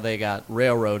injustices, how they got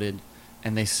railroaded,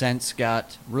 and they since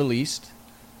got released,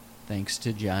 thanks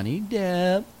to Johnny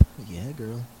Depp. Yeah,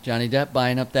 girl. Johnny Depp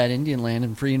buying up that Indian land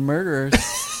and freeing murderers.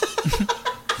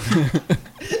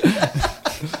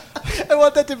 I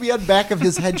want that to be on back of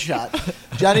his headshot.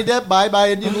 Johnny Depp, bye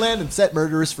Indian land and set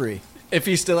murderers free. If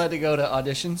he still had to go to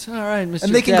auditions, all right, Mr.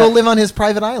 And they can Depp. go live on his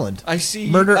private island. I see.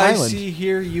 Murder I Island. see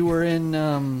here you were in.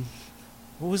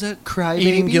 What was that? Cry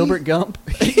Eating Baby? Gilbert Gump.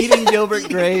 Eating Gilbert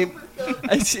Grape.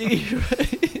 I see.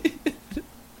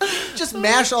 Just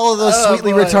mash all of those Oh,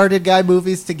 sweetly boy. retarded guy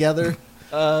movies together.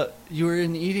 You were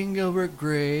in Eating Gilbert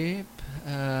Grape,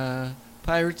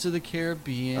 Pirates of the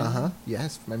Caribbean. Uh-huh.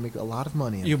 Yes, I make a lot of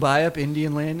money. You buy up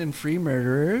Indian land and free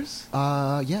murderers.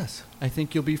 Yes. I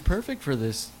think you'll be perfect for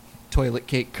this toilet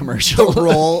cake commercial. The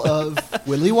role of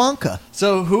Willy Wonka.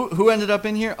 So who ended up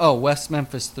in here? Oh, West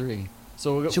Memphis 3.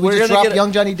 So Should we just gonna drop get a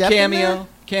young Johnny Depp in there?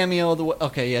 Cameo.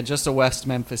 Okay, yeah, just a West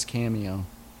Memphis cameo.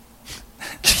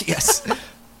 Yes.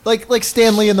 Like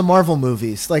Stan Lee in the Marvel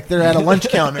movies. Like they're at a lunch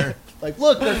counter. Like,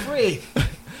 look, they're free.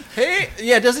 Hey,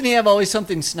 yeah, doesn't he have always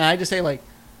something snide to say like,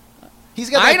 He's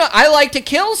got that, I like to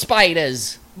kill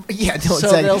spiders. Yeah, no, So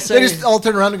exactly. they'll They say- just all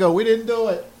turn around and go, we didn't do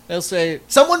it. They'll say,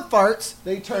 Someone farts,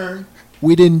 they turn.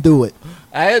 We didn't do it.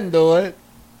 I didn't do it.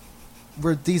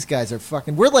 These guys are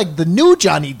fucking, we're like the new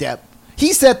Johnny Depp.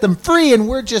 He set them free and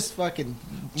we're just fucking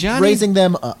raising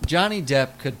them up. Johnny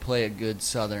Depp could play a good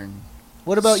Southern.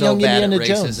 What about so young bad Indiana at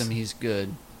Jones? racism, he's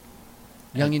good.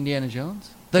 Young Indiana Jones?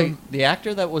 The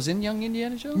actor that was in Young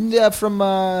Indiana Jones? Yeah,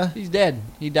 from He's dead.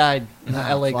 He died in an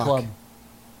Ah, LA fuck. club.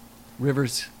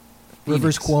 Rivers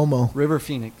Rivers Phoenix. Cuomo. River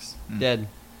Phoenix. Dead.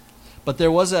 But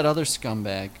there was that other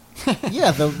scumbag.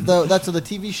 Yeah, that's the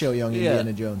TV show Young Yeah.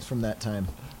 Indiana Jones from that time.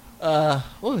 What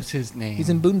was his name? He's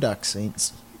in Boondock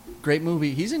Saints. Great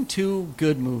movie. He's in 2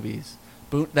 good movies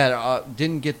that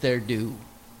didn't get their due.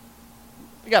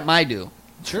 They got my due.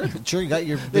 Sure, you got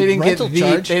your They didn't get rental the,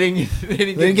 charge. They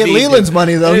didn't get the Leland's due.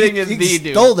 money though. They He, didn't get he the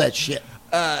due. stole that shit.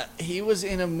 He was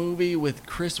in a movie with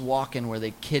Chris Walken where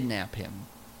they kidnap him.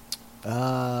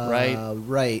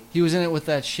 Right. He was in it with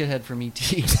that shithead from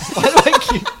E.T. Why do I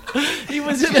keep... He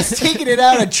was in Just it. taking it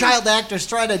out on child actors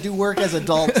trying to do work as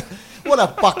adults. What a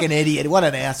fucking idiot. What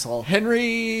an asshole.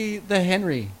 Henry.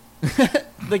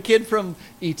 The kid from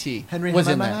E.T. Henry was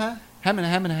in Hamama? that.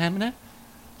 Hamina.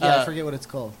 Yeah, I forget what it's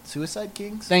called. Suicide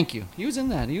Kings? Thank you. He was in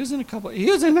that. He was in a couple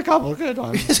of good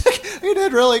ones. He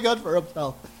did really good for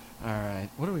himself. All right.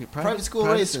 What are we? Private school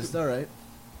racist. All right.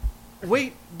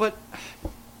 Wait, but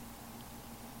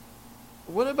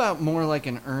what about more like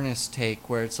an earnest take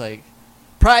where it's like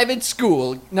private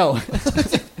school? No.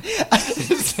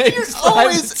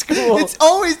 It's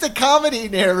always the comedy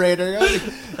narrator.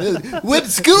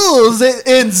 With schools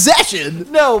in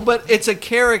session. No, but it's a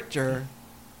character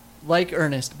like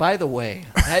Ernest. By the way,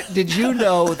 did you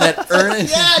know that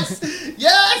Ernest?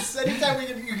 Yes. Anytime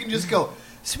you can just go.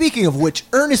 Speaking of which,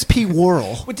 Ernest P.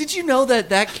 Worrell. But did you know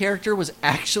that character was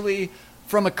actually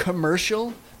from a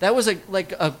commercial? That was a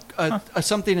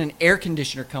something an air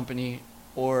conditioner company,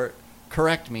 or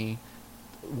correct me,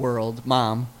 world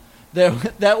mom.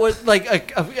 That was like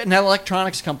an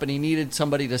electronics company needed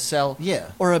somebody to sell.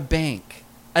 Yeah. Or a bank.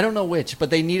 I don't know which, but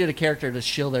they needed a character to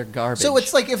shill their garbage. So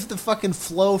it's like if the fucking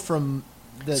flow from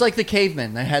the... It's like the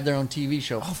Cavemen. They had their own TV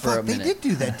show for a minute. They did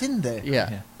do that, didn't they?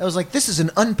 Yeah. I was like, this is an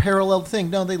unparalleled thing.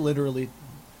 No, they literally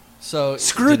So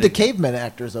screwed the cavemen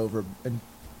actors over. And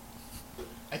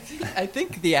I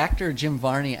think the actor Jim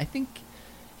Varney, I think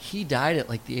he died at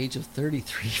like the age of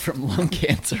 33 from lung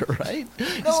cancer, right?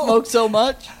 He smoked so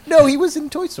much. no, he was in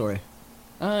Toy Story.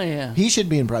 Oh yeah. He should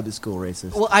be in Private School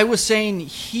Racist. Well, I was saying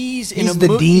he's in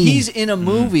the dean. He's in a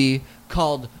movie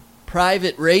called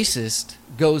Private Racist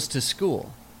Goes to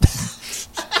School.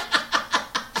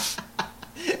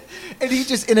 And he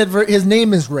just his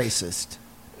name is racist.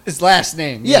 His last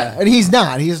name. Yeah, and he's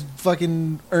not. He's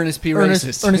fucking Ernest P.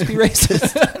 Racist. Ernest P.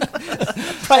 Racist.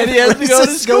 And he has to go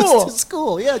to school. Goes to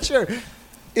school. Yeah, sure.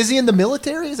 Is he in the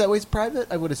military? Is that why he's private?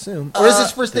 I would assume. Or is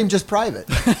his first name just Private?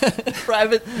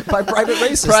 Private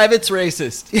Racist. Private's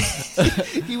racist.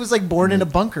 He was like born in a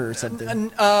bunker or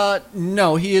something.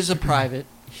 No, he is a private.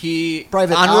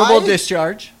 Private honorable eye?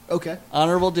 discharge. Okay.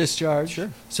 Honorable discharge.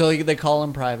 Sure. So they call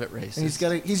him Private Racist.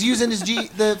 And he's using his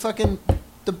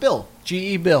the bill.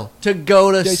 GE Bill to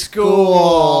go to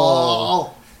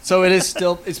school. So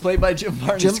it's played by Jim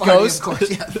Varney's Jim Varney, ghost. of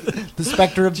course, yeah. The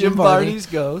specter of Jim Varney. Varney's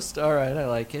ghost. All right, I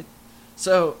like it.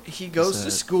 So he goes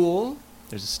to school.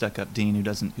 There's a stuck-up dean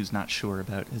who's not sure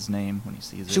about his name when he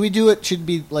sees it. Should we do it? Should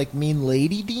be like Mean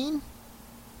Lady Dean?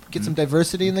 Get some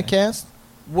diversity in the cast.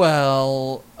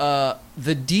 Well,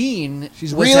 the dean.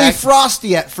 She's really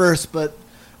frosty at first, but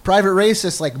Private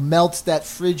Racist like melts that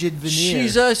frigid veneer.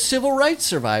 She's a civil rights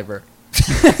survivor.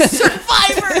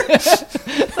 survivor.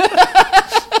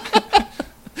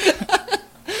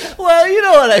 Well, you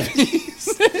know what I mean.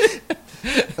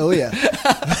 Oh yeah,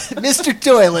 Mr.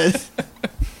 Toilet.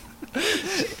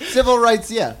 Civil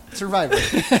rights, yeah, survivor.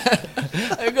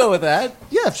 I go with that.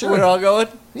 Yeah, sure. We're all going.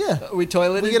 Yeah, Are we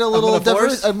toileted? we get a little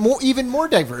even more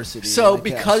diversity. So in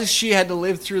the because cast. she had to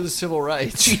live through the civil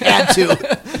rights, she had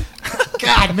to.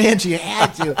 God, man, she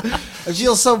had to. I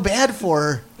feel so bad for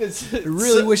her. I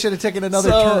really wish it had taken another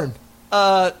turn.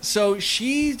 So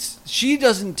she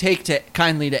doesn't take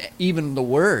kindly to even the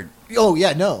word. Oh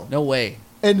yeah, no. No way.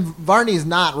 And Varney's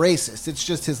not racist. It's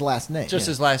just his last name. Just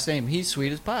his last name. He's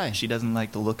sweet as pie. She doesn't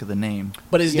like the look of the name.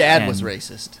 But his dad was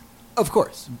racist. Of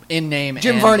course. In name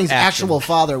Jim and Varney's action. actual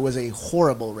father was a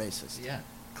horrible racist. Yeah.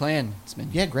 Klansman.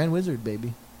 Yeah, Grand Wizard,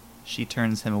 baby. She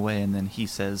turns him away, and then he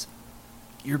says,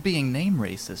 "You're being name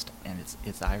racist," and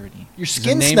it's irony. You're His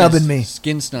skin name snubbing is me.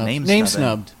 Skin snubbed. Name Name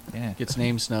snubbing. snubbed. Yeah. Gets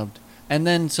name snubbed. And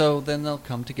then they'll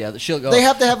come together. She'll go. They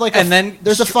have to have like then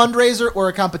there's a fundraiser or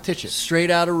a competition. straight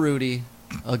out of Rudy.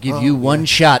 I'll give you one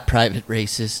shot, Private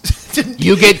Racist.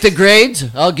 You get the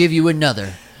grades, I'll give you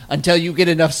another. Until you get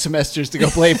enough semesters to go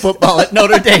play football at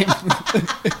Notre Dame.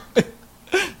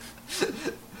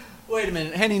 Wait a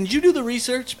minute. Henning, did you do the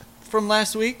research from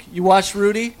last week? You watched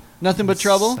Rudy? Nothing but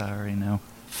trouble? Sorry, no.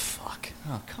 Fuck.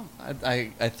 Oh, come on.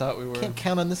 I thought we were... Can't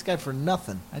count on this guy for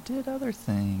nothing. I did other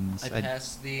things. I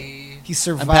passed the... He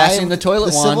survived I'm passing the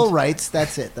toilet wand. civil rights.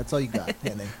 That's it. That's all you got.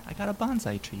 Henning. I got a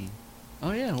bonsai tree.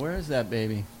 Oh, yeah. Where is that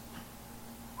baby?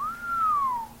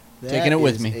 That Taking it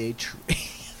with is me. A tree.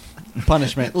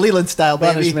 Punishment. Leland style,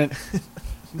 baby. Punishment.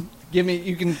 Give me...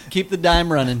 You can keep the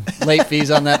dime running. Late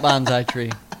fees on that bonsai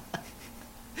tree.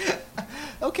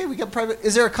 Okay, we got private.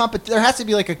 Is there a There has to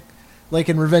be like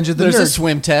in Revenge of the There's Nerds. a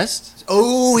swim test.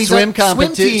 Oh, he's Swim a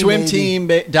competition. Swim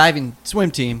team. diving. Swim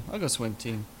team. I'll go swim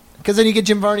team. Because then you get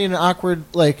Jim Varney in an awkward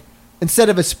instead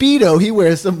of a Speedo, he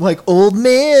wears some old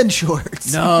man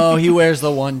shorts. No, he wears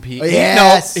the one piece.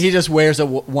 Yes. No, he just wears a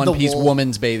one piece wool.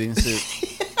 woman's bathing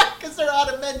suit. Because they're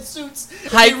out of men's suits.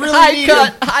 High They really need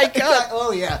cut. them. High cut.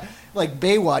 Oh yeah, like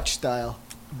Baywatch style.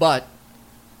 But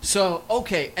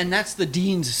okay, and that's the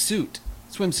dean's suit,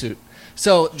 swimsuit.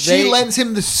 So She lends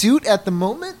him the suit at the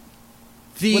moment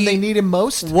when they need him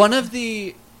most. One of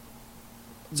the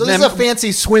So this is a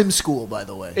fancy swim school, by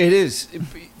the way. It is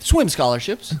swim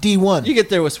scholarships. D1. You get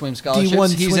there with swim scholarships.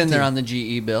 D1 He's swim in there team. on the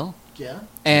GE Bill Yeah.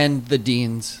 and the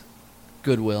dean's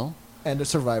goodwill, And a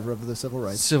survivor of the civil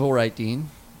rights. civil right dean.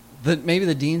 Maybe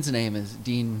the dean's name is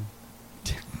Dean.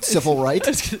 Civil I rights.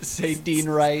 was gonna say Dean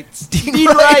Wrights. Dean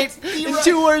Wright. Wright. Dean In Wright.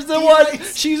 2 words than Dean one.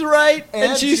 Wright. She's right,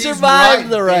 and she she's survived right,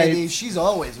 the right. baby. She's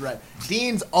always right.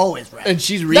 Dean's always right. And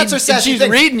she's That's reading. her And sassy she's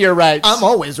thing. reading your rights. I'm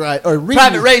always right. Or reading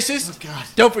private you. racist. Oh, God.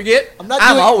 Don't forget. I'm not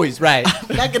I'm doing- always right.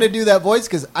 I'm not going to do that voice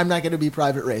because I'm not going to be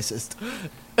private racist.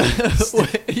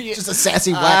 Just a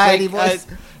sassy black lady voice.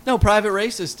 No, private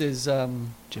racist is.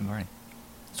 Jim Varney.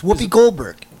 It's Whoopi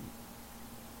Goldberg.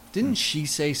 Didn't she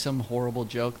say some horrible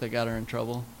joke that got her in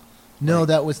trouble? No,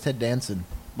 that was Ted Danson.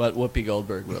 But Whoopi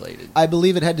Goldberg related. I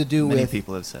believe it had to do Many with.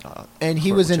 people have said. And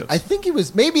he was in. horrible I jokes. think he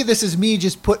was. Maybe this is me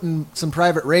just putting some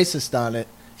private racist on it.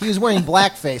 He was wearing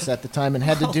blackface at the time and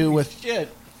had to do with Shit.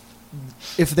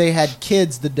 if they had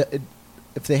kids,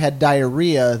 if they had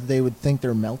diarrhea, they would think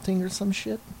they're melting or some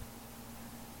shit.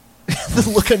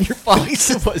 The look on your face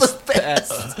was the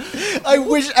best.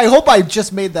 I hope I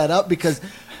just made that up because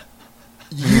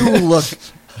you look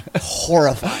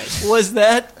horrified. Was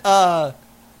that?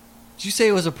 Did you say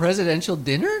it was a presidential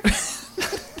dinner?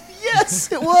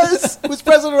 Yes, it was. It was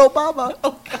President Obama.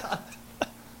 Oh God.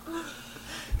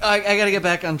 I got to get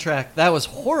back on track. That was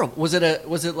horrible. Was it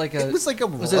like a? It was like a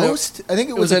was roast. I think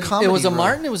it was a comedy. It was a roast.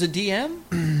 Martin. It was a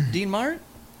DM. Dean Martin.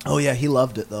 Oh yeah, he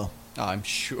loved it though. Oh, I'm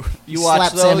sure you Slapped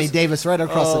watched those. Sammy Davis right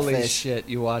across Holy the face. shit!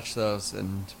 You watch those,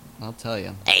 and I'll tell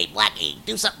you. Hey, Blackie,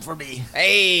 do something for me.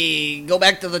 Hey, go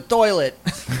back to the toilet.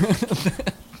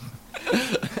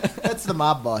 That's the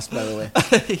mob boss, by the way.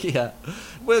 Yeah,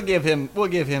 we'll give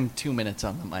him 2 minutes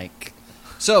on the mic.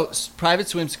 So, private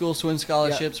swim school, swim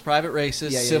scholarships, private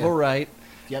races, Yeah, yeah, civil yeah. right.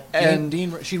 Yep. And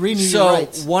Dean, she reading So your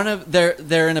rights. one of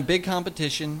they're in a big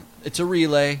competition. It's a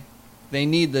relay. They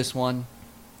need this one.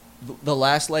 The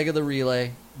last leg of the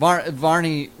relay.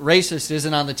 Varney racist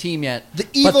isn't on the team yet. The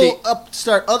but evil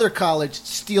upstart other college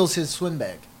steals his swim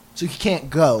bag, so he can't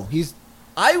go.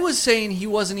 I was saying he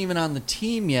wasn't even on the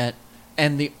team yet,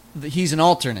 and he's an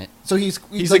alternate. So he's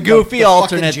He's like a goofy the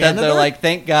alternate fucking that they're janitor? like,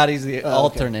 thank God he's the Oh, okay.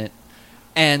 alternate.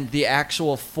 And the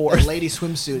actual The fourth, lady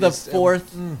swimsuit. the is,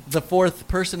 fourth, the fourth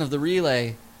person of the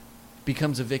relay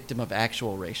becomes a victim of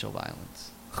actual racial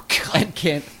violence Oh, God. and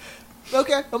can't.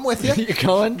 Okay, I'm with you. You're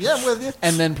going? Yeah, I'm with you.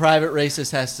 And then private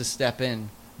racist has to step in,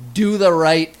 do the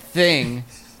right thing,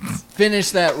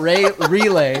 finish that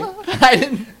relay. I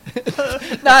didn't.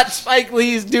 Not Spike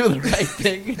Lee's do the right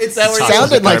thing. It that where Toss you- the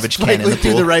sounded like garbage Spike can in Lee the do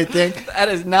the pool. right thing. That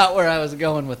is not where I was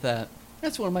going with that.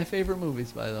 That's one of my favorite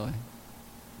movies, by the way.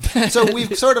 So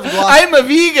we've sort of lost. I'm a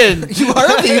vegan. You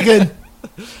are a vegan.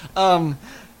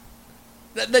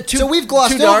 So we've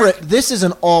glossed too over dark it. This is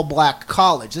an all-black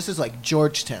college. This is like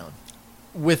Georgetown.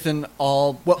 with an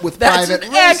all. What with That's private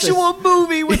an racist. actual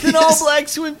movie with an Yes. all-black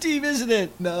swim team, isn't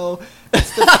it? No.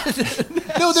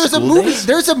 No, there's a School movie. Days?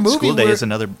 There's a movie School Day where is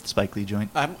another Spike Lee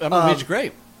joint. That movie's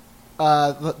great.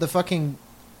 the fucking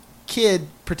kid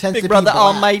pretends Big to Brother be black.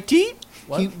 Almighty.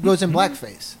 He goes in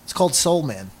blackface. It's called Soul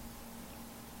Man.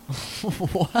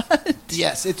 What?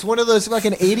 Yes, it's one of those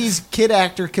fucking 80s kid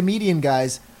actor comedian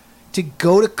guys. To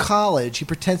go to college, he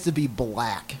pretends to be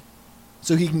black.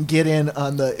 So he can get in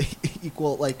on the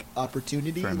equal like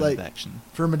opportunity Affirmative like action.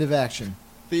 affirmative action.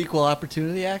 The equal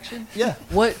opportunity action. Yeah.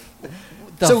 What?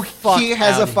 The So fuck he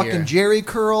has a outta fucking here. Jerry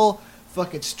curl,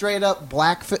 fucking straight up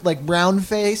black like brown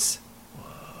face.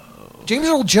 James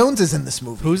Earl Jones is in this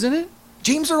movie. Who's in it?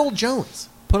 James Earl Jones.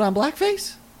 Put on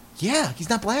blackface. Yeah, he's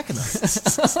not black enough.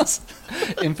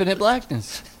 Infinite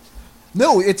blackness.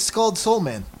 No, it's called Soul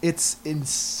Man. It's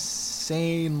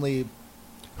insanely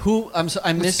Who? I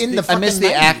missed. in The, the I missed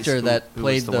fucking the 90s. actor that Who was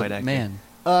played the the, white actor? man.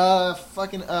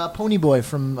 fucking Pony Boy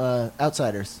from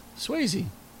Outsiders. Swayze.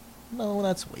 No,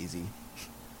 that's Swayze.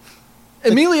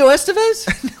 Emilio Estevez.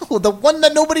 No, the one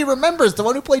that nobody remembers, the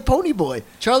one who played Pony Boy.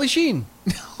 Charlie Sheen.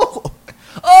 No.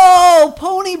 Oh,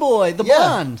 Pony Boy, the Yeah,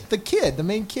 blonde. the kid, the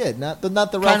main kid, not the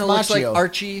Ralph Kind of looks like Macchio.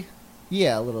 Archie.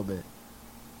 Yeah, a little bit.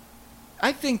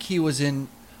 I think he was in.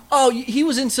 Oh, he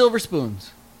was in Silver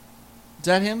Spoons. Is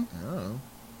that him? I don't know.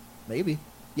 Maybe.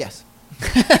 Yes.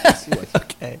 Yes, he was.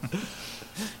 Okay.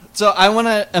 So I want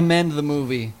to amend the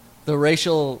movie. The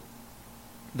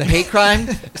hate crime.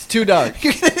 It's too dark.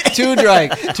 Too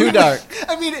dark. Too dark.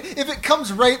 I mean, if it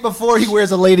comes right before he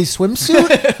wears a lady swimsuit,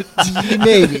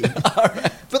 maybe.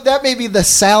 But that may be the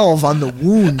salve on the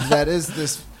wound that is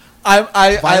this.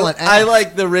 I Violent I act.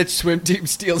 like the rich swim team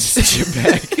steals your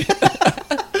bag.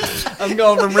 I'm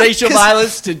going from racial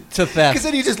violence to Because theft.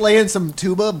 then you just lay in some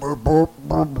tuba.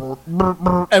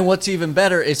 And what's even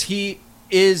better is he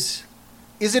is.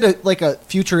 Is it like a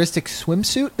futuristic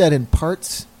swimsuit that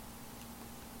imparts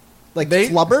like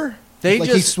flubber? they like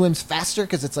he just- swims faster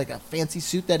because it's like a fancy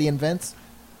suit that he invents.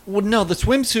 Well, no, the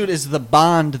swimsuit is the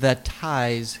bond that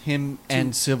ties him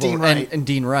and Civil Dean Wright. and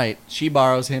Dean Wright. She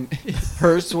borrows him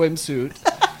her swimsuit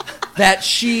that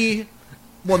she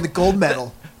Won the gold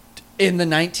medal. in the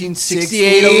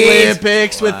 1968 68.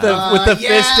 Olympics with the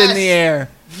fist in the air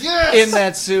Yes. in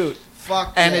that suit,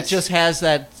 Fuck. and yes. it just has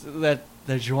that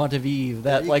the joie de vivre,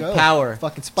 There that you like go. power,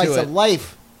 Fucking spice to of it.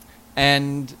 life.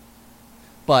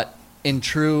 But in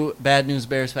true Bad News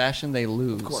Bears fashion, they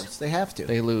lose. Of course, they have to.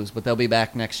 They lose, but they'll be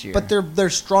back next year. But they're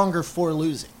stronger for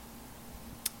losing.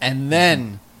 and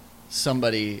then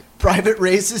somebody Private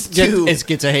races too.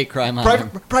 gets a hate crime on him.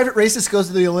 Private races goes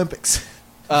to the Olympics.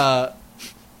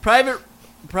 Private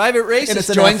Racist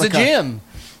Innocent joins Africa. the gym.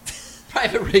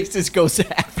 Private Racist goes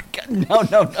to Africa. No.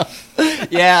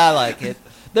 Yeah, I like it.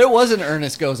 There was an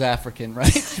Ernest Goes African,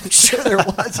 right? Sure, there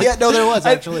was. Yeah, no, there was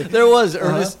actually. There was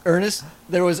Ernest.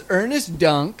 There was Ernest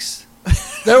Dunks.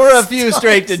 There were a few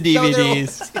straight to No, there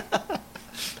DVDs.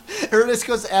 Ernest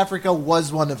Goes to Africa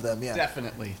was one of them. Yeah,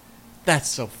 Definitely. That's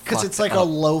so because fucked it's like up. a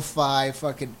lo-fi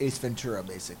fucking Ace Ventura,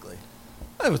 basically.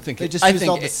 I would think They it- just I used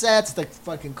think all the it- sets, the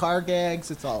fucking car gags.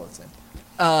 It's all the same.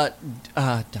 Dom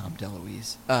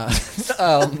DeLuise.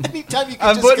 Anytime you can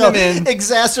I'm just putting go him in.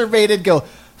 exacerbated, go,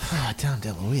 down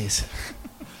DeLuise.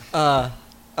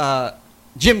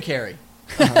 Jim Carrey.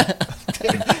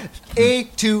 A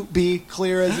to B,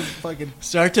 clear as a fucking,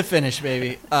 Start to finish,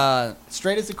 baby.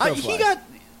 straight as a crow He flies. got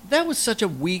that was such a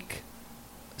weak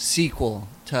sequel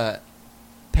to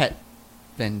Pet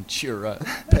Ventura.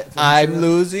 I'm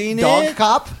losing Dog it.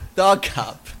 Cop. Dog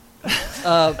Cop.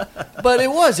 But it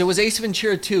was Ace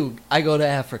Ventura 2. I Go to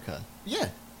Africa. Yeah.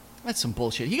 That's some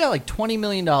bullshit. He got like $20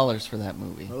 million for that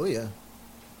movie. Oh yeah.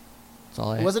 That's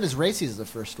all I. It wasn't as racy as the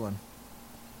first one.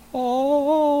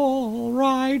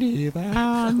 Alrighty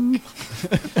then.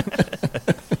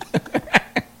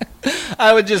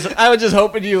 I was just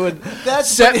hoping you would That's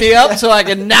set pretty- me up so I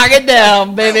can knock it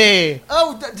down, baby.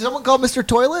 Oh, did someone call Mr.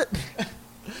 Toilet?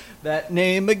 That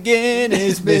name again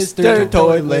is Mr.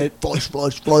 Toilet. Flush,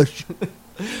 flush, flush.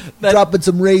 That- Dropping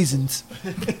some raisins.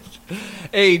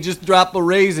 Hey, just drop a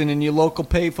raisin in your local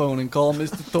payphone and call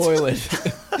Mr. Toilet.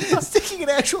 Sticking an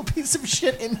actual piece of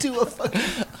shit into a fucking.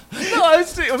 No, I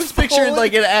was picturing Toilet?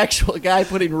 like an actual guy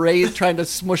putting trying to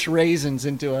smush raisins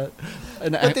into an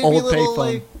But they'd be old little, payphone.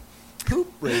 like,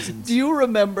 poop raisins. Do you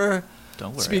remember?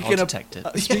 Don't worry, Speaking I'll of detect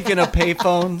it. speaking of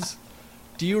payphones,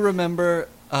 do you remember?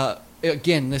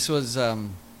 Again, this was.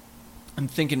 I'm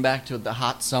thinking back to the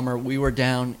hot summer. We were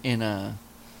down in the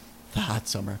hot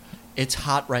summer. It's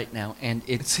hot right now, and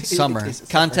it's summer. It's summer.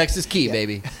 Context is key, Yeah.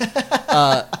 baby.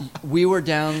 We were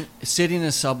down sitting in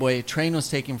a subway. Train was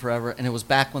taking forever, and it was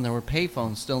back when there were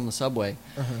payphones still in the subway.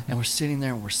 And we're sitting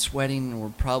there, and we're sweating, and we're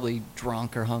probably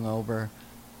drunk or hungover.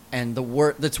 And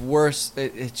that's worse.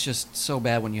 It's just so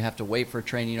bad when you have to wait for a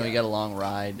train. You know, you got a long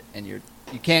ride, and you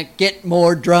can't get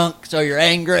more drunk, so you're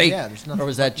angry. Yeah, there's nothing- or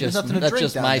was that there's just nothing to that's drink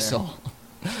just down my there. soul?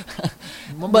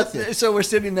 I'm But with you. so we're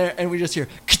sitting there, and we just hear.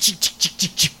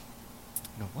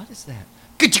 No, what is that?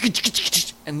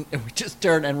 And we just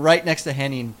turn, and right next to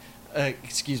Henning,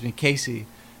 Casey,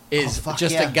 is Oh, fuck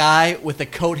just yeah. a guy with a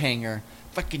coat hanger,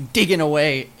 fucking digging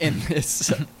away in this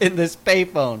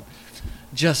payphone,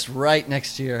 just right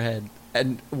next to your head.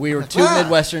 And we were two Ah.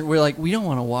 Midwestern. We're like, we don't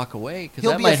want to walk away because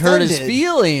He'll that be might hurt his offended.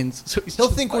 feelings. So he's He'll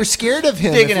just think like we're scared of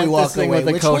him digging if we at walk this thing away, with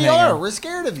a which coat we hanger. are. We're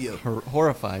scared of you.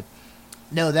 horrified.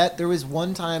 No, there was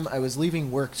one time I was leaving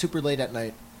work super late at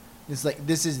night.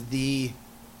 This is the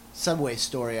subway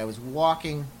story. I was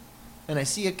walking, and I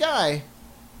see a guy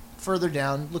further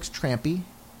down, looks trampy,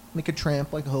 like a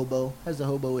tramp, like a hobo, has a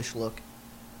hobo-ish look.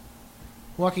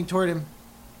 Walking toward him,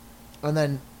 and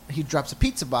then he drops a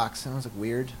pizza box, and I was like,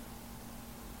 weird.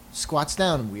 Squats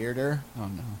down, weirder. Oh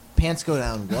no. Pants go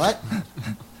down, what?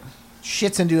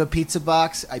 Shits into a pizza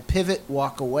box. I pivot,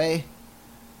 walk away.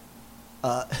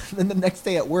 Then the next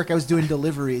day at work, I was doing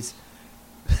deliveries.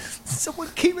 Someone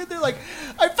came in there like,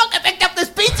 I fucking picked up this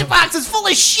pizza box. It's full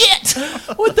of shit.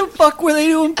 What the fuck were they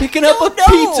doing picking up a Don't know.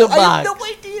 pizza box? I have no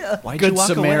idea. Why'd Good you walk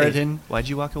Samaritan. away? Why'd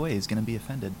you walk away? He's gonna be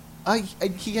offended.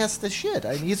 He has to shit.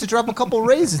 He has to drop a couple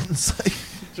raisins.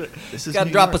 This is Got to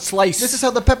New drop a York. slice. This is how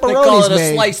the They call pepperoni's it a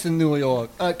made. slice in New York.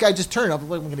 Guy just turned up.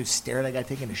 What am I going to do? Stare at a guy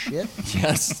taking a shit?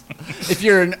 Yes. If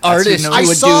you're an artist, no- you I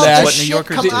would saw do that. the What New shit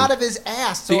Yorkers come do. out of his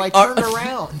ass, so The I turned ar-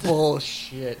 around.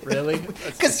 Bullshit. Really? That's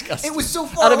Because disgusting. it was so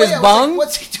far Out of away. his I was like, bung?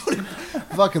 what's he doing?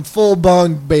 Fucking full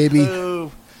bung, baby.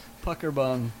 Ooh, pucker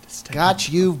bung. Got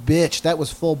you, bitch. That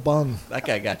was full bung. That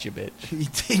guy got you, bitch.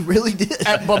 He really did.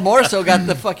 But more so got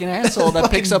the fucking asshole that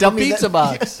picks up a Dummy pizza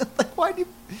box. Like, why do you...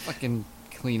 Fucking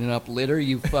cleaning up litter,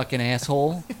 you fucking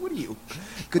asshole. What are you?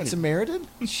 Good Samaritan?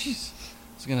 Jeez.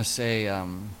 I was gonna say,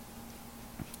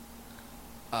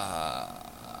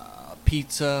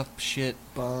 pizza, shit,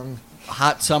 Bung.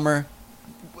 hot summer.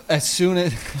 As soon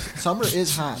as Summer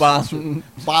is hot. Bong.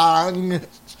 Bong.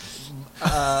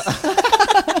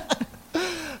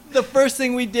 The first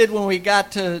thing we did when we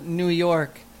got to New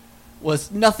York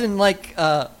was nothing like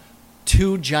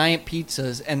 2 giant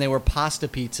pizzas, and they were pasta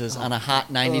pizzas on a hot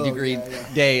 90-degree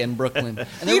day in Brooklyn.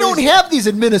 And You don't have these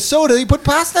in Minnesota. You put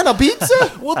pasta on a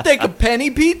pizza? We'll take a penny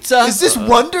pizza. Is this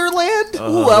Wonderland?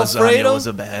 Ooh, lasagna Alfredo. was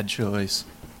a bad choice.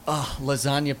 Oh,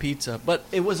 lasagna pizza. But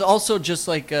it was also just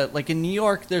like in New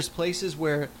York, there's places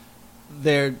where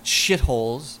they're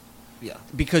shitholes Yeah.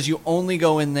 because you only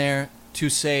go in there to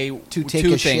say To take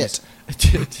 2 a things.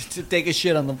 to take a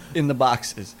shit in the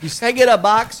boxes. You say get a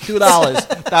box,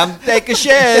 $2. Time to take a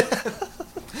shit.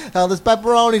 How this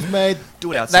pepperoni's made.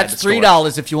 Do it outside That's the store.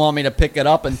 $3 if you want me to pick it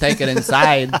up and take it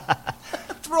inside.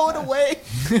 Throw it away.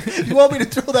 You want me to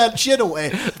throw that shit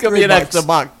away? It's gonna be an extra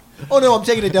buck. Oh, no, I'm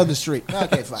taking it down the street.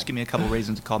 Okay, fine. Just give me a couple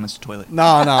raisins to call Mr. Toilet. No,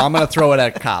 I'm gonna throw it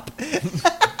at a cop.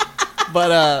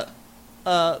 But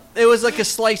it was like a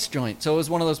slice joint, so it was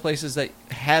one of those places that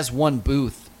has one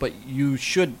booth, but you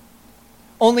should.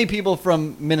 Only people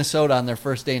from Minnesota on their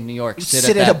first day in New York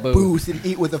sit at a that booth and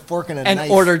eat with a fork and a and knife.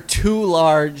 order 2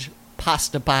 large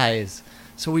pasta pies.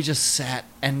 So we just sat,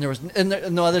 and and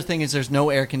the other thing is there's no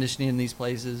air conditioning in these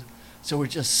places, so we're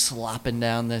just slopping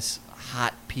down this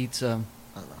hot pizza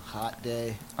On a hot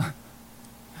day.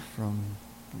 from.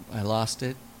 I lost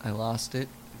it.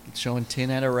 Showing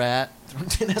tin at a rat. Throw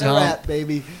tin at a Dump. rat,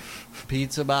 baby.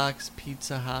 Pizza box,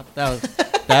 Pizza Hut. That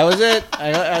was it.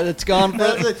 It's gone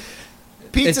That's for. it.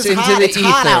 Pizza's into hot. the It's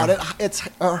hot ether. out. It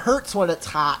hurts when it's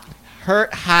hot.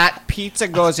 Hurt hot pizza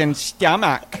goes in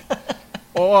stomach.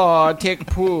 Oh, take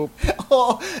poop.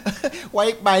 Oh,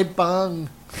 wipe my bung.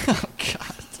 Oh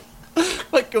God.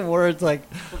 Like words like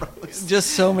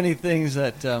just so many things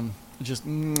that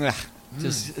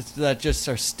that just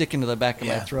are sticking to the back of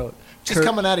my Yeah. throat. Just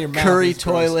coming out of your mouth Curry is gross.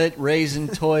 toilet, raisin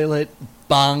toilet,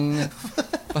 bung.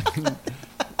 Fucking One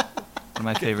of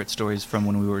my favorite stories from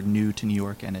when we were new to New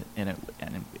York, and it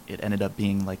ended up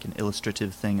being like an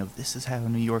illustrative thing of this is how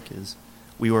New York is.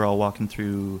 We were all walking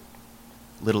through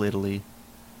Little Italy,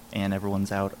 and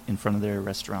everyone's out in front of their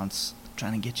restaurants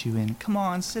trying to get you in. Come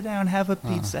on, sit down, have a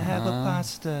pizza, have a Uh-huh.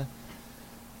 pasta.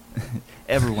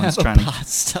 Everyone's have a trying to.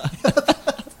 pasta.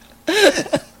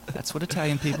 That's what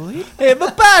Italian people eat. Have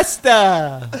a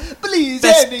pasta. Please,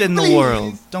 Best Andy, in the please.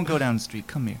 world. Don't go down the street.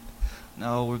 Come here.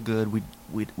 No, we're good.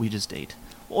 We just ate.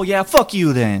 Oh yeah, fuck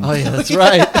you then. Oh yeah, that's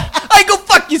right. I go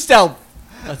fuck yourself.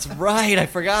 That's right. I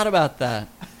forgot about that.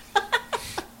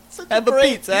 Have a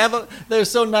pizza. They're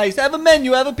so nice. Have a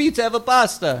menu. Have a pizza. Have a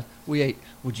pasta. We ate.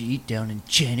 Would you eat down in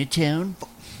Chinatown?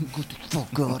 Get the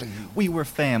fuck out of here. We were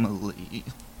family.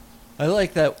 I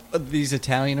like that these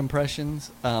Italian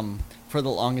impressions. For the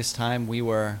longest time, we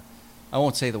were. I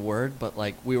won't say the word, but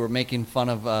like we were making fun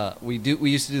of. We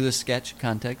used to do this sketch,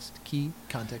 context key,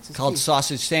 Context is called key.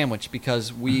 Sausage Sandwich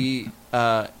because we.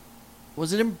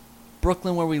 Was it in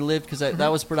Brooklyn where we lived? Because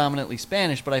that was predominantly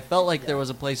Spanish, but I felt like there was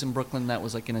a place in Brooklyn that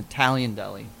was like an Italian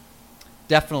deli.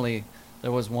 Definitely,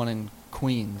 there was one in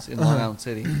Queens in Long Island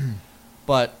City,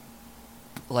 but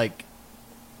like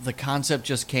the concept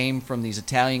just came from these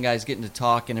Italian guys getting to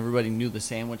talk, and everybody knew the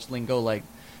sandwich lingo. Like,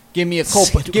 give me a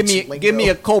copa, give me Sandwich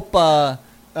a copa.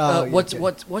 Oh, yeah,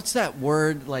 What's that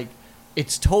word? Like,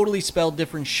 it's totally spelled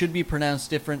different, should be pronounced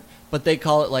different, but they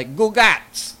call it like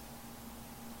gugats.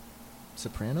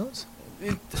 Sopranos?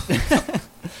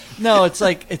 No, it's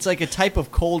like a type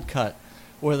of cold cut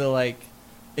where they're like,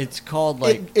 it's called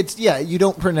like It's yeah. You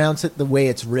don't pronounce it the way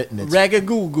it's written. It's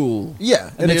ragagool. yeah,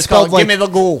 And they it's just call it, spelled like give me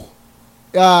the ghoul.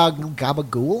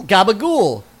 gabagool.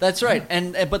 Gabagool. That's right.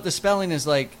 And but the spelling is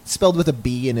like, Spelled with a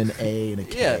B and an A and a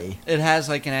yeah, K. it has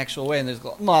like an actual way, and there's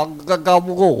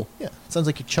gabagool. Yeah, sounds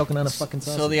like you're choking on a fucking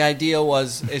sausage. So the idea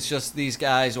was, it's just these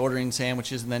guys ordering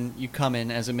sandwiches, and then you come in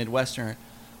as a Midwesterner.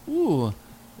 Ooh,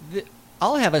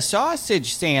 I'll have a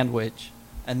sausage sandwich,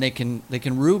 and they can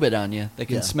rube it on you. They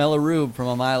can Yeah. smell a rube from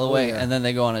a mile away, yeah. and then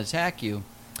they go and attack you.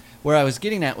 Where I was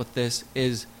getting at with this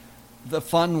is, the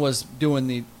fun was doing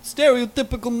the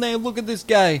stereotypical name. Look at this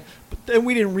guy, but then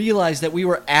we didn't realize that we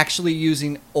were actually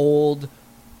using old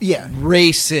yeah,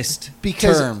 racist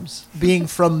because terms. being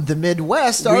from the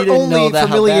Midwest, We our didn't know only that- how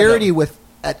bad familiarity that- with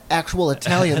at actual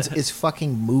Italians is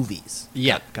fucking movies.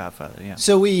 Yeah. Godfather, yeah.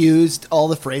 So we used all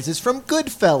the phrases from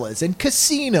Goodfellas and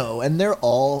Casino, and they're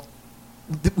all.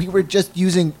 We were just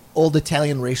using old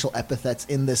Italian racial epithets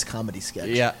in this comedy sketch.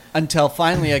 Yeah, until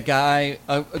finally a guy,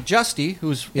 Justy,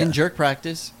 who's Yeah. in Jerk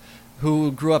Practice,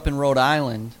 who grew up in Rhode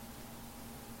Island,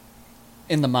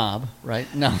 in the mob, right?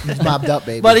 No. He's mobbed up,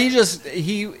 baby. But he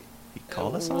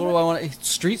Call us what on do it? I want?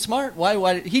 Street smart?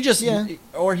 Why? He just, Yeah.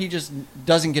 or he just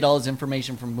doesn't get all his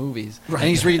information from movies. Right. And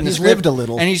he's reading the He's script, lived a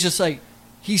little. and he's just like,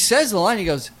 he says the line. He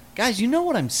goes, "Guys, you know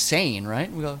what I'm saying, right?"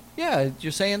 And we go, "Yeah,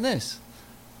 you're saying this."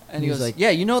 And he He's goes, like-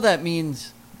 "Yeah, you know that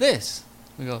means this."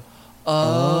 We go,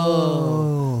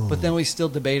 "Oh." But then we still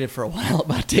debated for a while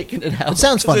about taking it out. It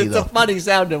sounds funny, It's though. a funny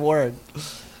sounding word.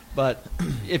 But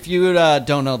if you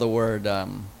don't know the word,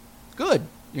 good.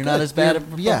 You're not Good. as bad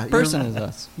You're- a person as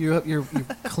us. You're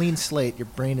clean slate. Your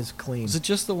brain is clean. Was it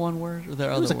just the one word? Or there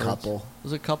are It was other a words? couple.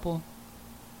 Was it a couple?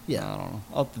 Yeah. I don't know.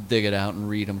 I'll have to dig it out and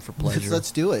read them for pleasure.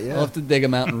 Let's do it. Yeah. I'll have to dig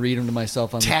them out and read them to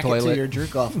myself on Tack the it toilet. to your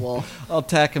jerk off wall. I'll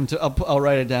tack them to. I'll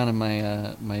write it down in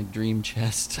my my dream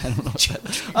chest. I don't know. What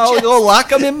that, I'll go lock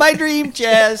them in my dream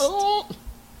chest.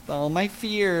 All my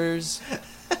fears.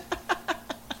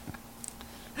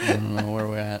 I don't know where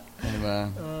we're at.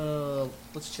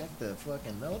 Let's check the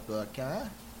fucking notebook, huh?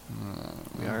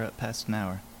 We are at past an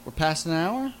hour. We're past an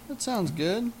hour. That sounds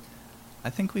good. I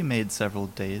think we made several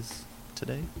days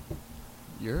today.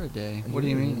 You're a day. What do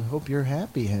you mean? Hope you're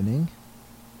happy, Henning.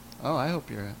 Oh, I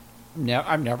hope you're.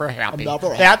 I'm never happy. never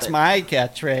That's happy. my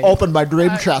catchphrase. Open my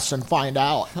dream chest and find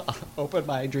out. Open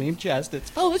my dream chest. It's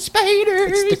full of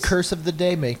spiders. It's the curse of the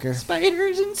day maker.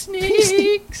 Spiders and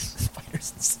snakes.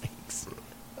 Spiders and snakes.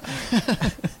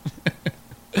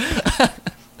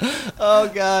 Oh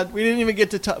God, we didn't even get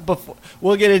to talk. Before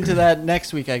we'll get into that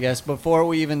next week, I guess. Before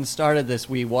we even started this,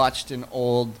 we watched an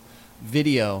old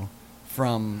video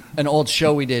from an old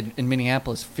show we did in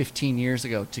Minneapolis 15 years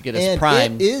ago to get us And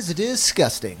primed. it is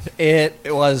disgusting. It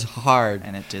was hard.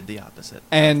 And it did the opposite.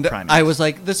 And Priming I us. was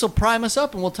like, this will prime us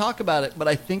up and we'll talk about it. But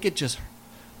I think it just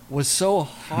was so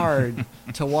hard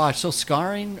to watch, so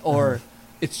scarring, or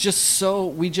it's just so,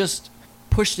 we just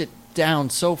pushed it down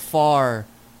so far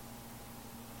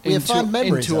We have fond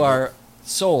memories into of our it.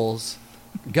 souls,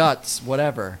 guts,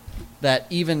 whatever, that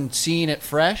even seeing it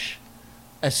fresh,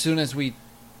 as soon as we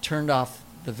turned off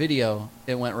the video,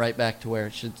 it went right back to where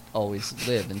it should always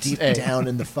live and Deep stay. down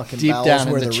in the fucking Deep bowels down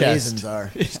in where the the chest. raisins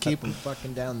are. Just keep them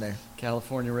fucking down there.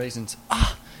 California raisins.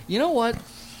 Ah, you know what?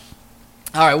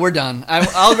 All right, we're done.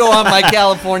 I'll go on my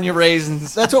California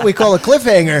raisins. That's what we call a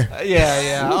cliffhanger.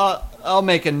 Yeah. I'll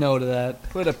make a note of that.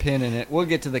 Put a pin in it. We'll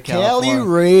get to the Cali California.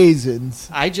 raisins.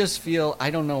 I just feel, I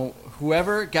don't know,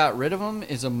 whoever got rid of them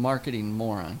is a marketing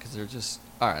moron because they're just,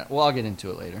 all right, well, I'll get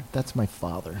into it later. That's my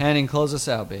father. Henning, close us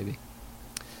out, baby.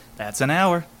 That's an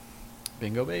hour.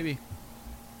 Bingo, baby.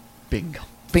 Bingo.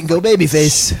 Bingo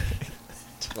babyface.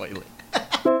 Toilet.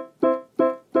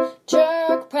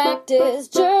 Jerk practice,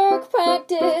 jerk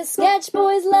practice. Sketch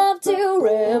boys love to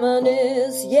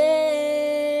reminisce,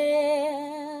 yeah.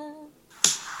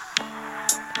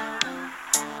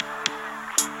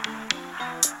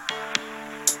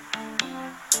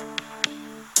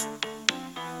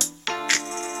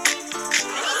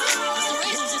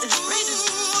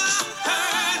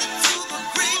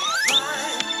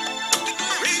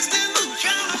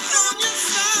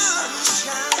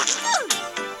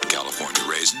 California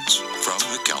raisins from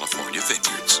the California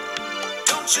vineyards.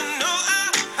 Don't you know